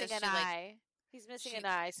is missing an eye. He's missing an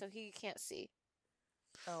eye, so he can't see.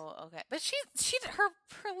 Oh, okay. But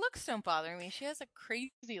her looks don't bother me. She has a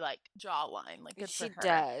crazy like jawline. Like she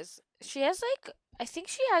does. She has like, I think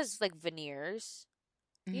she has like veneers.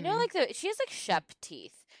 Mm-hmm. You know, like she has like Shep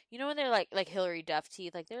teeth. You know when they're like Hillary Duff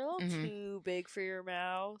teeth, like they're a little too big for your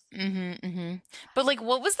mouth. But like,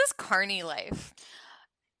 what was this carny life?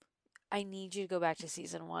 I need you to go back to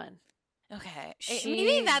season 1. Okay,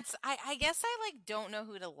 maybe that's. I guess I like don't know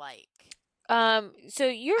who to like. So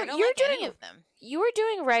you're like doing any of them. You were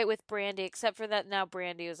doing right with Brandy, except for that now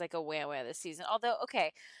Brandy was like a wham this season. Although,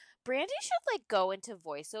 okay, Brandy should like go into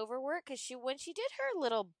voiceover work because when she did her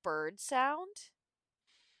little bird sound.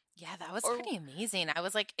 Yeah, that was pretty amazing. I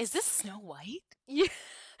was like, is this Snow White? Yeah.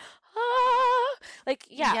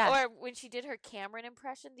 Or when she did her Cameron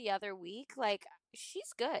impression the other week, like,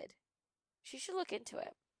 she's good. She should look into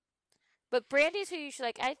it. But Brandy's who you should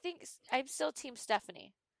like. I think I'm still Team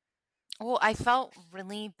Stephanie. Well, I felt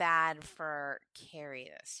really bad for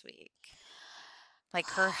Carrie this week. Like,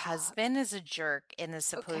 her husband is a jerk and is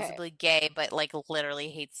supposedly gay, but, like, literally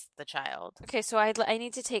hates the child. Okay, so I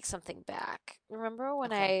need to take something back. Remember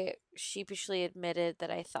when I sheepishly admitted that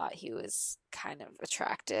I thought he was kind of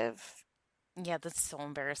attractive? Yeah, that's so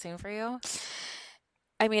embarrassing for you.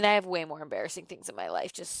 I mean, I have way more embarrassing things in my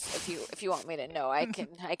life. Just if you want me to know, I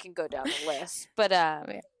can go down the list. But,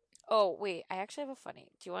 oh, wait, I actually have a funny.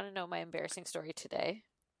 Do you want to know my embarrassing story today?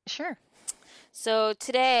 Sure. So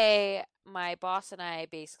today, my boss and I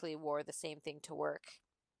basically wore the same thing to work.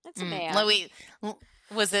 It's a man. Wait,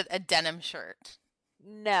 was it a denim shirt?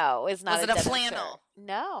 No, it's not. Was it a flannel? Shirt.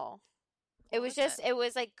 No. It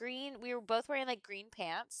was like green. We were both wearing like green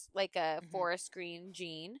pants, like a forest green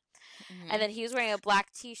jean. And then he was wearing a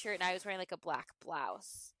black t-shirt and I was wearing like a black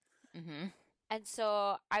blouse. And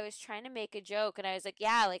so I was trying to make a joke and I was like,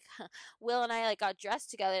 yeah, like Will and I like got dressed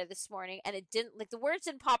together this morning and it didn't, like the words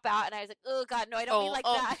didn't pop out and I was like, oh God, no, I don't mean like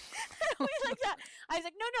that. I don't mean like that. I was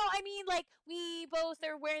like, no, I mean like we both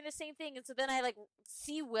are wearing the same thing. And so then I like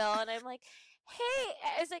see Will and I'm like, hey,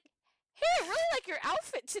 I was like, hey, I really like your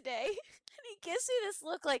outfit today. And he gives me this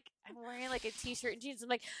look like I'm wearing like a t-shirt and jeans. I'm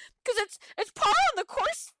like, because it's par on the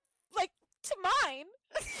course, like to mine.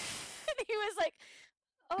 And he was like,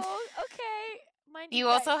 oh, okay. You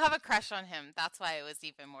also have a crush on him. That's why it was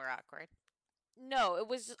even more awkward. No, it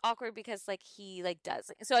was just awkward because like he like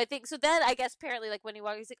does. So I think so. Then I guess apparently like when he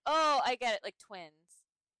walked, he's like, "Oh, I get it, like twins."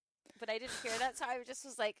 But I didn't hear that, so I just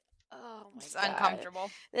was like, "Oh my It's God." uncomfortable.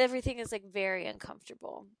 Everything is like very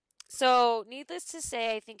uncomfortable. So needless to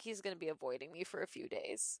say, I think he's going to be avoiding me for a few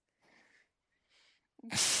days.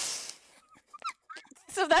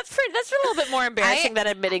 So that's a little bit more embarrassing than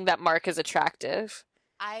admitting that Mark is attractive.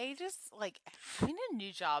 I just like having a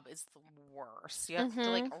new job is the worst. You have to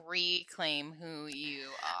like reclaim who you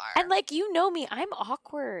are. And like, you know me, I'm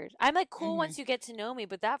awkward. I'm like cool once you get to know me,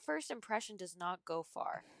 but that first impression does not go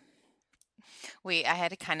far. Wait, I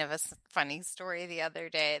had a kind of a funny story the other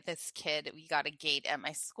day. This kid, we got a gate at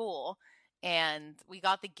my school, and we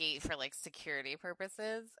got the gate for like security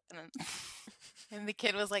purposes. And the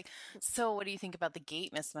kid was like, "So what do you think about the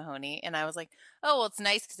gate, Miss Mahoney?" And I was like, "Oh, well, it's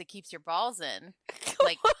nice because it keeps your balls in."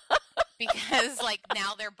 Like, because like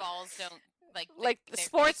now their balls don't like the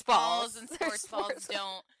sports balls and sports balls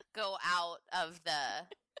don't go out of the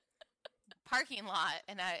parking lot.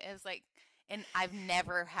 And I was like, and I've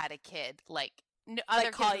never had a kid like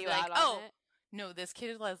other call kids you like, out on "Oh, it." no," this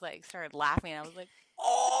kid was like started laughing. I was like,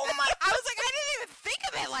 "Oh my!" I was like, I didn't even think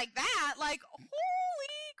of it like that. Like,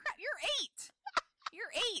 holy crap, you're 8.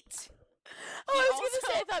 You're 8. Oh, I was gonna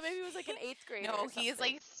say, I thought maybe it was like an 8th grader. No, he is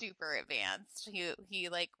like super advanced. He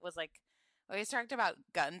like was like, well, he's talked about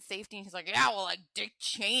gun safety. And he's like, "Yeah, well, like Dick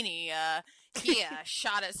Cheney, he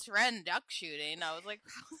shot his friend duck shooting." I was like,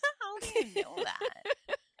 how the hell do you know that?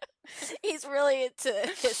 He's really into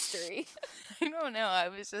history. I don't know. I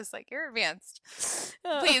was just like, "You're advanced.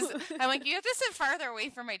 Please." I'm like, "You have to sit farther away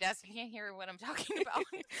from my desk. You can't hear what I'm talking about."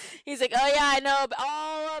 He's like, "Oh yeah, I know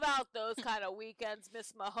all about those kind of weekends,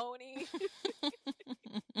 Miss Mahoney."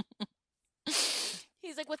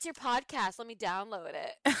 He's like, "What's your podcast? Let me download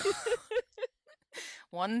it."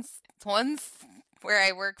 Once where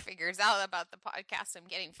I work figures out about the podcast, I'm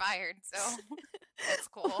getting fired. So that's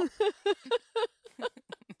cool.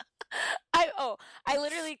 I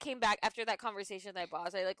literally came back after that conversation with my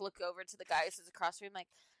boss. I like look over to the guy who sits across from me. I'm like,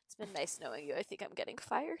 "It's been nice knowing you. I think I'm getting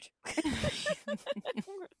fired." I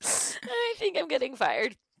think I'm getting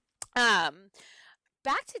fired.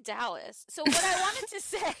 Back to Dallas. So what I wanted to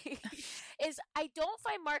say is I don't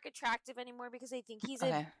find Mark attractive anymore because I think he's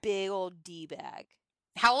a big old D-bag.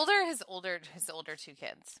 How old are his older 2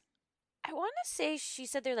 kids? I want to say she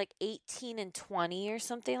said they're like 18 and 20 or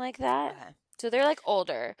something like that. Okay. So they're like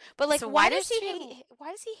older. But like, So why does he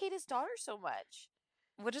hate his daughter so much?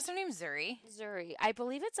 What is her name? Zuri? Zuri. I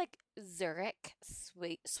believe it's like Zurich,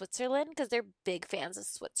 Switzerland, because they're big fans of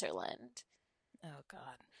Switzerland. Oh,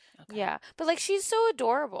 God. Okay. Yeah. But like, she's so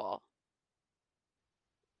adorable.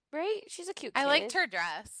 Right? She's a cute kid. I liked her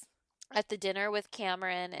dress. At the dinner with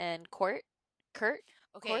Cameron and Kurt.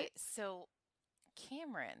 Okay, Court? so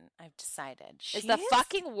Cameron, I've decided, Is the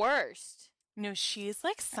fucking worst. No, she's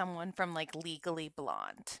like someone from like Legally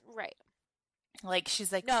Blonde. Right. Like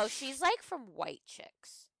she's like, no, she's like from White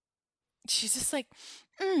Chicks. She's just like,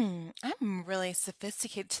 I'm really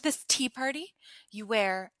sophisticated. To this tea party, you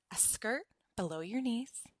wear a skirt below your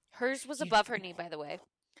knees. Hers was above her knee, by the way.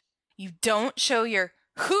 You don't show your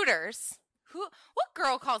hooters. What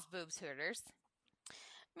girl calls boobs hooters?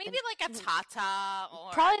 Maybe like a Tata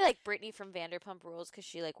or probably like Brittany from Vanderpump Rules because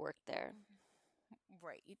she like worked there.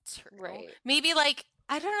 Right. True. Right. Maybe like,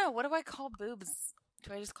 I don't know. What do I call boobs?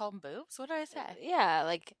 Do I just call them boobs? What do I say? Yeah,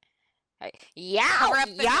 like, Cover up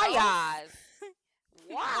the yayas.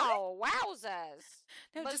 Wow, wowzers.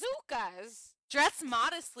 No, bazookas. Dress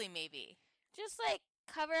modestly, maybe. Just like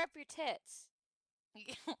cover up your tits.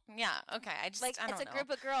 Yeah. Okay. I don't know. It's a group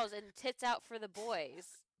of girls and tits out for the boys,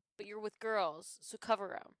 but you're with girls, so cover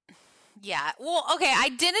them. Yeah. Well, okay. I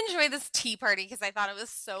did enjoy this tea party because I thought it was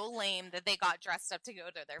so lame that they got dressed up to go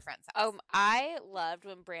to their friend's house. I loved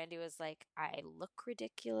when Brandy was like, "I look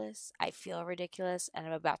ridiculous, I feel ridiculous, and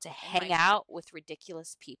I'm about to hang out with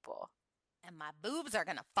ridiculous people. And my boobs are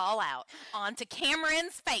going to fall out onto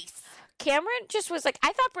Cameron's face." Cameron just was like,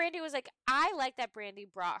 I thought Brandy was like, I like that Brandy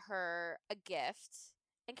brought her a gift.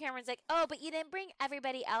 And Cameron's like, "Oh, but you didn't bring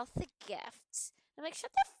everybody else a gift." I'm like,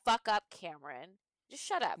 shut the fuck up, Cameron. Just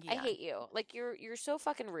shut up. Yeah. I hate you. Like, you're so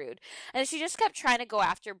fucking rude. And she just kept trying to go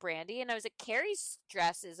after Brandy. And I was like, Carrie's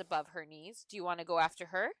dress is above her knees. Do you want to go after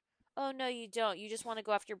her? Oh, no, you don't. You just want to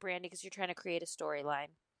go after Brandy because you're trying to create a storyline.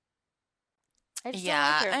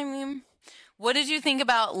 Yeah, I mean, what did you think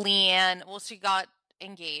about Leanne? Well, she got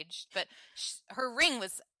engaged, but her ring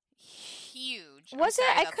was huge. Was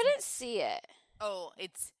it? I couldn't see it. Oh,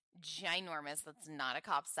 it's ginormous. That's not a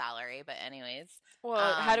cop's salary, but anyways.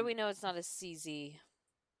 Well, how do we know it's not a CZ?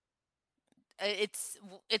 It's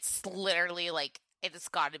literally like it's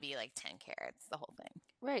got to be like 10 carats, the whole thing.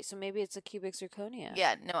 Right, so maybe it's a cubic zirconia.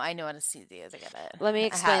 Yeah, no, I know what a CZ is. I get it. Let me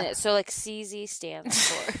explain it. So, like, CZ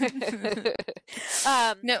stands for...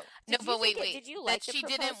 no, but wait. Did you like that the she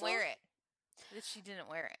proposal? didn't wear it? That she didn't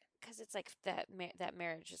wear it. Because it's like that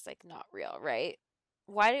marriage is, like, not real, right?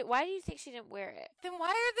 Why do you think she didn't wear it? Then why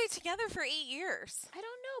are they together for 8 years? I don't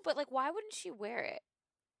know, but, like, why wouldn't she wear it?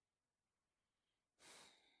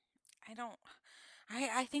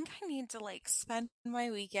 I think I need to, like, spend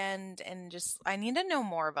my weekend and I need to know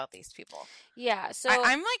more about these people. Yeah, so...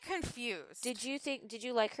 I'm, like, confused. Did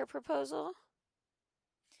you like her proposal?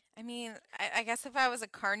 I mean, I guess if I was a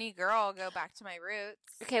carny girl, I'll go back to my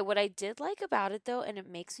roots. Okay, what I did like about it, though, and it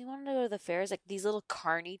makes me want to go to the fair, is, like, these little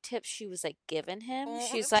carny tips she was, like, giving him.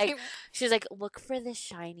 She's like, look for the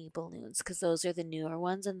shiny balloons, because those are the newer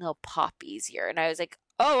ones, and they'll pop easier. And I was like,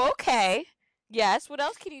 oh, okay. Yes, what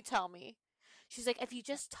else can you tell me? She's like, if you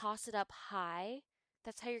just toss it up high,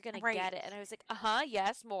 that's how you're going to get it. And I was like,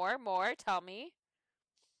 yes, more, tell me.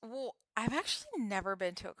 Well, I've actually never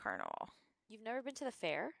been to a carnival. You've never been to the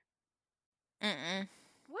fair? Mm-mm.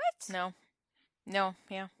 What? No,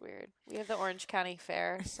 yeah. Weird. We have the Orange County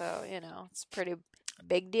Fair, so, it's a pretty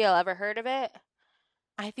big deal. Ever heard of it?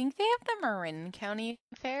 I think they have the Marin County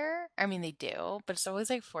Fair. I mean, they do, but it's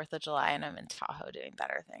always like 4th of July, and I'm in Tahoe doing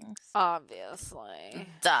better things. Obviously.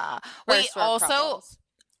 Duh. Wait, also,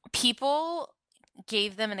 people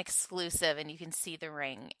gave them an exclusive, and you can see the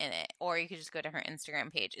ring in it, or you could just go to her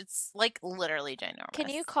Instagram page. It's like literally ginormous. Can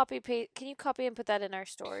you copy and put that in our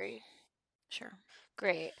story? Sure.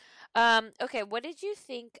 Great. Okay, what did you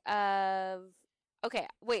think of... Okay,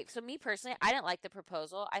 wait, so me personally, I didn't like the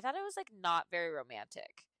proposal. I thought it was, like, not very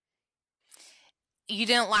romantic. You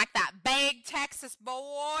didn't like that big Texas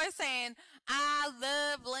boy saying, I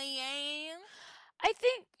love Leanne? I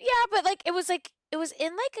think, yeah, but, like, it was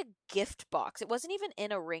in, like, a gift box. It wasn't even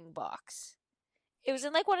in a ring box. It was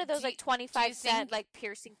in, like, one of those, 25-cent, like,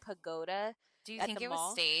 piercing pagoda. Do you think it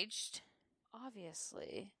was staged?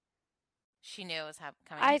 Obviously. She knew it was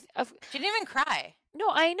coming. She didn't even cry. No,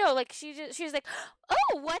 I know. Like, she was like,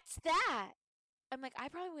 oh, what's that? I'm like, I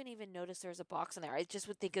probably wouldn't even notice there was a box in there. I just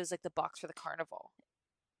would think it was, like, the box for the carnival.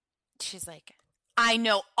 She's like, I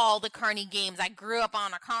know all the carny games. I grew up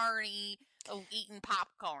on a carny eating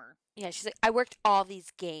popcorn. Yeah, she's like, I worked all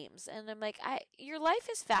these games. And I'm like, your life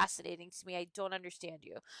is fascinating to me. I don't understand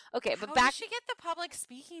you. Okay, but How did she get the public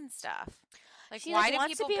speaking stuff? Like, why do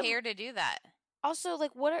people pay her to do that? Also, like,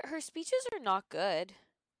 her speeches are not good.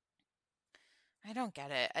 I don't get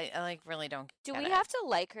it. I really don't get it. Do we have to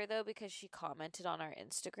like her, though, because she commented on our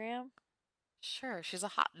Instagram? Sure, she's a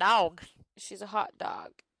hot dog. She's a hot dog.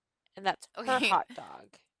 And that's her hot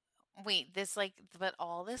dog. Wait, but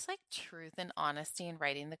all this, like, truth and honesty in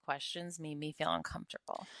writing the questions made me feel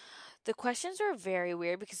uncomfortable. The questions were very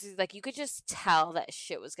weird because, like, you could just tell that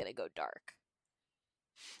shit was going to go dark.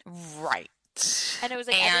 Right. And it was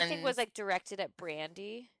like everything was like directed at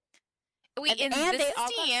Brandy. Wait, and this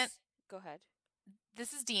is Go ahead.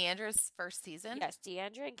 This is Deandra's first season? Yes,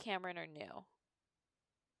 Deandra and Cameron are new.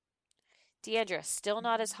 Deandra, still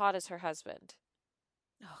not as hot as her husband.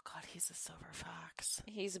 Oh God, he's a silver fox.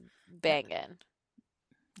 He's banging.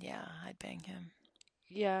 Yeah, I'd bang him.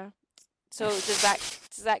 Yeah. So does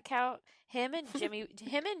that count? Him and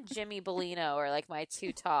Jimmy Bellino are like my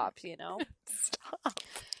two tops, Stop.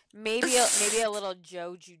 Maybe a little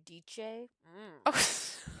Joe Giudice. Oh,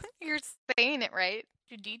 you're saying it right.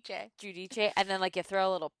 Giudice. And then, like, you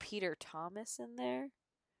throw a little Peter Thomas in there.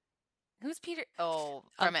 Who's Peter? Oh,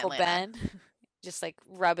 from Uncle Atlanta. Ben. Just, like,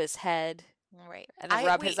 rub his head. Right. And then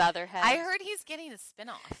rub his other head. I heard he's getting a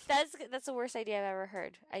spinoff. That's the worst idea I've ever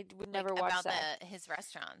heard. I would never watch about that. His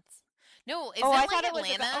restaurants. No, I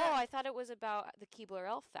thought it was about the Keebler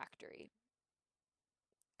Elf factory.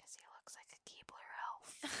 Because he looks like a Keebler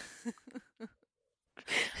Elf.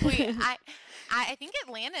 Wait, I think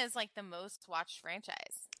Atlanta is like the most watched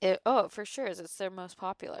franchise. It for sure is. It's their most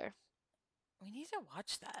popular. We need to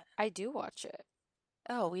watch that. I do watch it.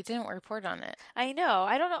 Oh, we didn't report on it. I know.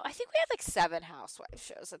 I don't know. I think we had like 7 Housewives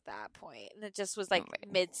shows at that point, and it just was like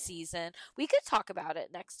mid-season. We could talk about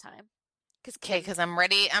it next time. Because I'm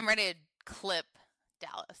ready. I'm ready to clip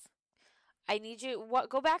Dallas. I need you.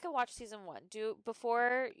 Go back and watch season 1. Do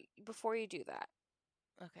before you do that.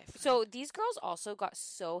 Okay. Fine. So these girls also got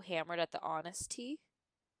so hammered at the Honest Tea.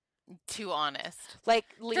 Too honest. Like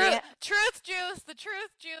truth juice. The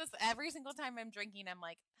truth juice. Every single time I'm drinking, I'm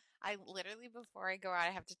like, I literally before I go out,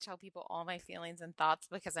 I have to tell people all my feelings and thoughts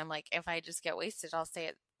because I'm like, if I just get wasted, I'll say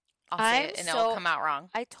it. And it'll come out wrong.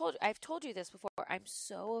 I've told you this before. I'm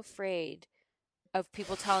so afraid of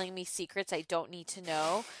people telling me secrets I don't need to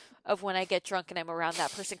know. of when I get drunk and I'm around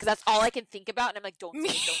that person because that's all I can think about. And I'm like, don't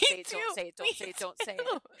say it, don't say it, don't say it, don't say it,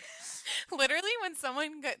 don't say it. Literally, when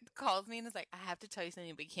someone calls me and is like, I have to tell you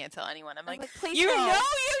something, but you can't tell anyone. I'm like, please you don't. know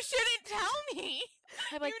you shouldn't tell me.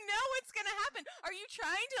 I'm like, you know what's going to happen. Are you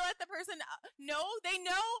trying to let the person know? They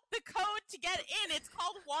know the code to get in. It's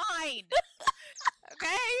called wine.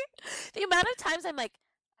 Okay? The amount of times I'm like,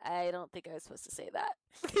 I don't think I was supposed to say that.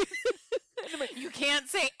 You can't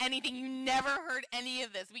say anything. You never heard any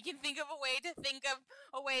of this. We can think of a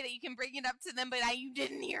way that you can bring it up to them, but you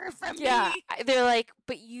didn't hear it from me. Yeah, they're like,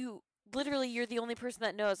 but you're the only person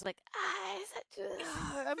that knows. I'm like,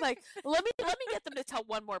 I'm like, let me get them to tell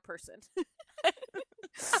one more person,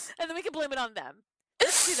 and then we can blame it on them.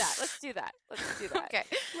 Let's do that. Okay.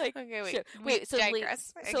 Like, okay, wait. So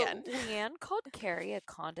digress again. So Leanne called Carrie a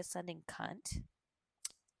condescending cunt.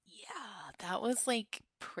 Yeah, that was like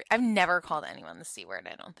I've never called anyone the C word,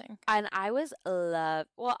 I don't think. And I was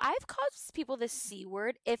I've called people the C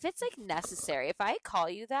word if it's like necessary. If I call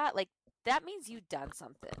you that, like that means you've done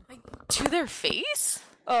something. Like to their face?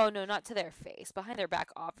 Oh no, not to their face. Behind their back,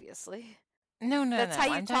 obviously. No. That's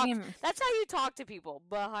how you talk. That's how you talk to people,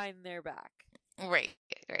 behind their back. Right.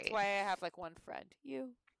 That's why I have like one friend. You.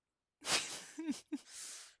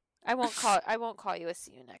 I won't call you a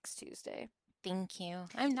see you next Tuesday. Thank you.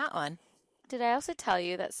 I'm not one. Did I also tell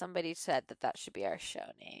you that somebody said that should be our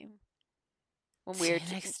show name? When we were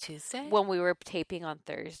next Tuesday? When we were taping on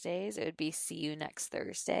Thursdays, it would be See You Next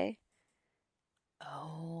Thursday.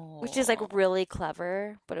 Oh. Which is like really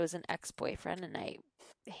clever, but it was an ex-boyfriend and I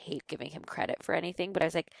hate giving him credit for anything, but I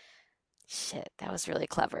was like, shit, that was really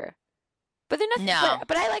clever. But they're not. No.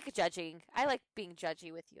 But I like judging. I like being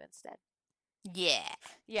judgy with you instead.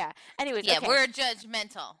 Yeah. Anyways, yeah, okay. We're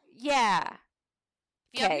judgmental. Yeah.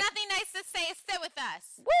 If you have nothing nice to say, sit with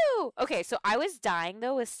us. Woo! Okay, so I was dying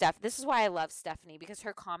though with Steph. This is why I love Stephanie, because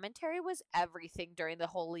her commentary was everything during the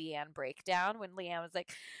whole Leanne breakdown. When Leanne was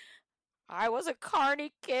like, "I was a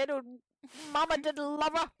carny kid and Mama didn't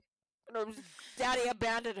love her, and Daddy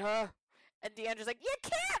abandoned her." And Deandra's like, "You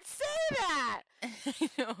can't say that."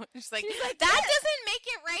 She's like, that doesn't make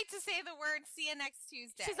it right to say the word "see you next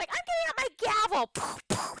Tuesday." She's like, "I'm getting out my gavel."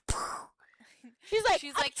 She's like,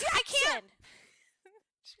 I can't.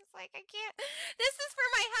 She's like, I can't. This is for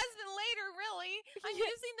my husband later, really. I'm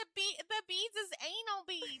using the beads as anal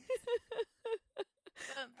beads.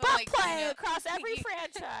 Butt play across every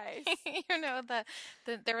franchise.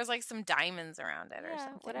 There was like some diamonds around it or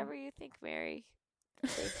something. Whatever you think, Mary.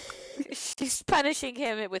 She's punishing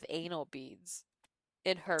him with anal beads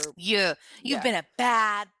in her. You've been a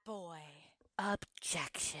bad boy.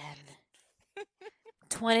 Objection.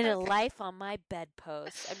 20 to life on my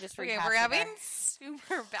bedpost. I'm just okay. We're having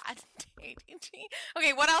super bad dating.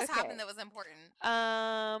 Okay, what else happened that was important?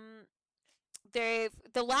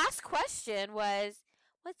 The last question was,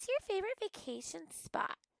 "What's your favorite vacation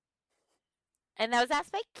spot?" And that was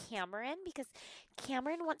asked by Cameron because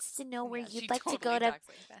Cameron wants to know where you'd like to go to.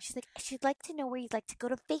 She's like, she'd like to know where you'd like to go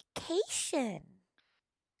to vacation.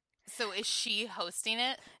 So is she hosting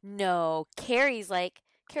it? No, Carrie's like,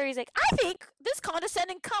 I think this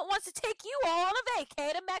condescending cunt wants to take you all on a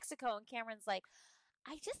vacay to Mexico. And Cameron's like,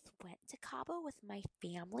 I just went to Cabo with my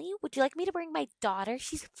family. Would you like me to bring my daughter?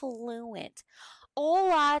 She's fluent.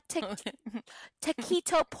 Hola,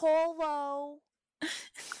 taquito polo.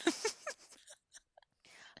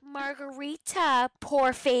 Margarita,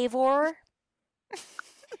 por favor.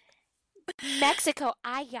 Mexico,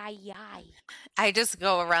 ay, ay, ay. I just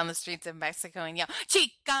go around the streets of Mexico and yell,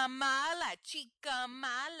 "Chica mala, chica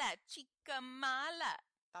mala, chica mala."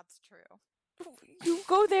 That's true. You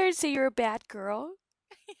go there and say you're a bad girl?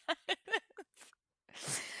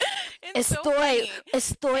 Estoy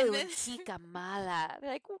una chica mala.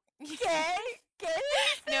 They're like, okay.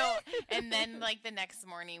 No, and then like the next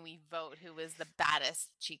morning we vote who was the baddest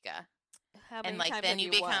chica. And like then you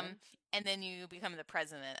become the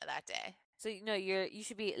president of that day. So you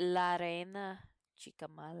should be la reina chica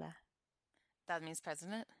mala. That means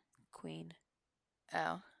president? Queen.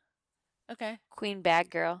 Oh. Okay. Queen bad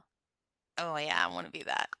girl. Oh yeah, I want to be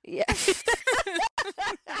that. Yeah.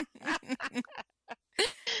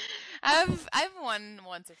 I've won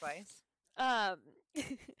once or twice.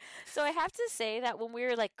 So I have to say that when we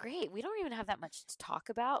were like, great, we don't even have that much to talk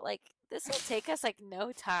about. Like, this will take us like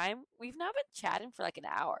no time. We've now been chatting for like an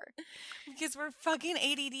hour. Because we're fucking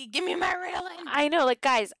ADD. Give me my Ritalin. I know. Like,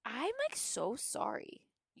 guys, I'm like so sorry.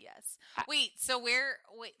 Yes.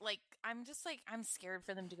 I'm scared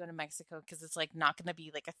for them to go to Mexico because it's like not going to be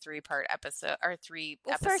like a 3-part episode or 3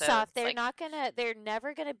 episodes. First off, they're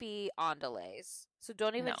never going to be on delays. So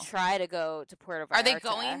don't even No. try to go to Puerto Vallarta. Are they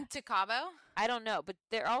going to Cabo? I don't know, but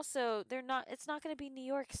they're not. It's not going to be New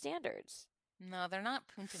York standards. No, they're not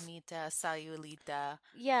Punta Mita, Sayulita.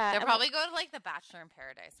 Yeah, They'll probably go to like the Bachelor in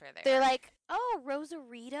Paradise where they're are. like, oh,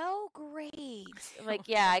 Rosarito, great. I'm like,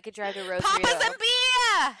 yeah, I could drive to Rosarito. Papa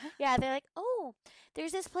Zambia! Yeah, they're like, oh,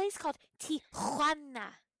 there's this place called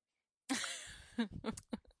Tijuana.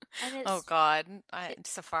 And it's, Oh God,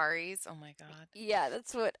 safaris. Oh my God. Yeah,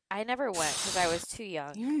 that's what I never went because I was too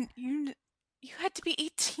young. You had to be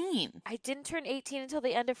 18. I didn't turn 18 until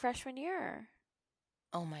the end of freshman year.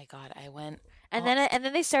 Oh my God, I went. And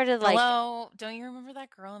then they started like, hello, don't you remember that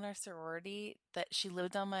girl in our sorority that she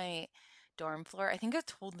lived on my dorm floor? I think I've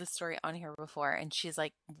told this story on here before. And she's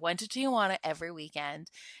like, went to Tijuana every weekend.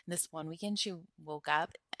 And this one weekend she woke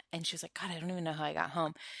up and she was like, God, I don't even know how I got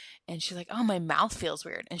home. And she's like, oh, my mouth feels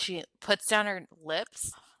weird. And she puts down her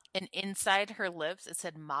lips, and inside her lips it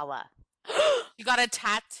said Mala. You got a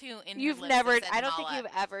tattoo in her lips. I don't think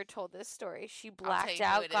you've ever told this story. She blacked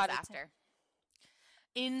out, got it after.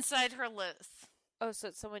 Inside her lips. Oh, so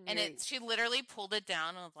it's someone. And she literally pulled it down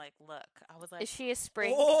and was like, "Look." I was like, "Is she a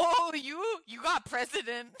spring?" Oh, you got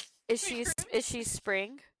president. Is she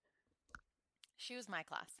spring? She was my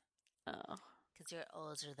class. Oh, because you're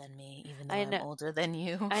older than me, even though I'm older than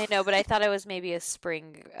you. I know, but I thought it was maybe a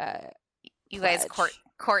spring. You guys,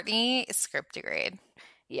 Courtney is script grade.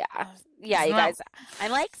 Yeah, you guys.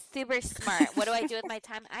 I'm like super smart. What do I do with my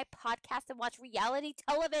time? I podcast and watch reality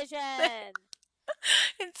television.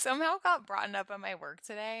 It somehow got brought up at my work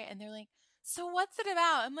today, and they're like, "So what's it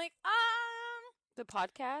about?" I'm like, the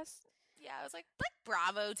podcast." Yeah, I was like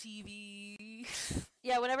Bravo TV.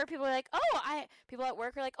 Yeah, whenever people are like, people at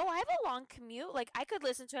work are like, I have a long commute. Like, I could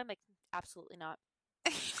listen to it. I'm like, absolutely not.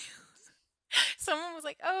 Someone was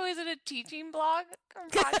like, "Oh, is it a teaching blog or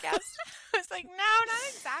podcast?" I was like, "No, not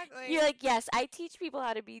exactly." You're like, "Yes, I teach people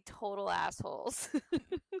how to be total assholes."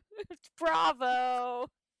 Bravo.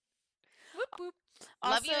 Whoop whoop.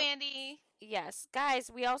 Also, love you, Andy. Yes, guys.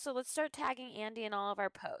 Let's start tagging Andy in all of our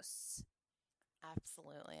posts.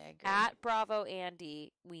 Absolutely, I agree. At Bravo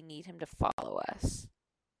Andy, we need him to follow us.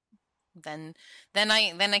 Then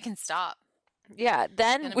I can stop. Yeah,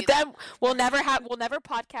 then we'll never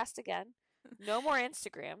podcast again. No more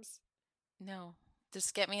Instagrams. No,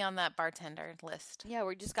 just get me on that bartender list. Yeah,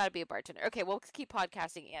 we just got to be a bartender. Okay, we'll keep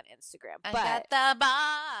podcasting and Instagram. I got the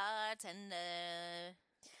bartender.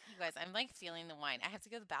 You guys, I'm like feeling the wine. I have to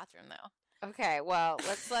go to the bathroom though. Okay, well,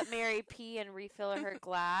 let's let Mary pee and refill her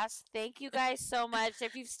glass. Thank you guys so much.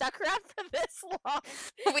 If you've stuck around for this long,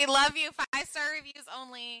 we love you. 5-star reviews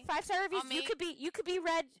only. 5-star reviews. You could be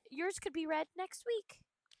read. Yours could be read next week.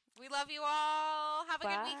 We love you all. Have a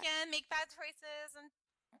good weekend. Make bad choices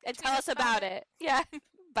and tell us about it. Yeah.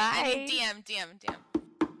 Bye. And DM.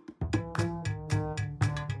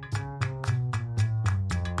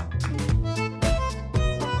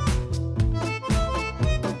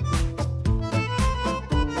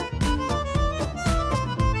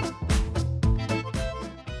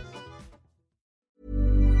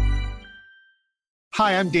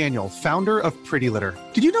 Hi, I'm Daniel, founder of Pretty Litter.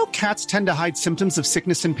 Did you know cats tend to hide symptoms of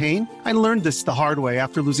sickness and pain? I learned this the hard way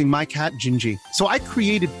after losing my cat, Gingy. So I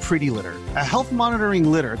created Pretty Litter, a health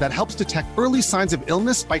monitoring litter that helps detect early signs of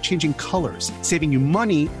illness by changing colors, saving you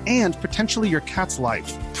money and potentially your cat's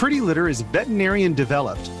life. Pretty Litter is veterinarian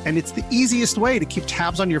developed, and it's the easiest way to keep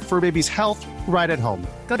tabs on your fur baby's health right at home.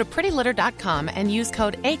 Go to prettylitter.com and use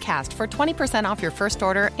code ACAST for 20% off your first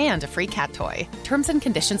order and a free cat toy. Terms and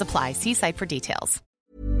conditions apply. See site for details.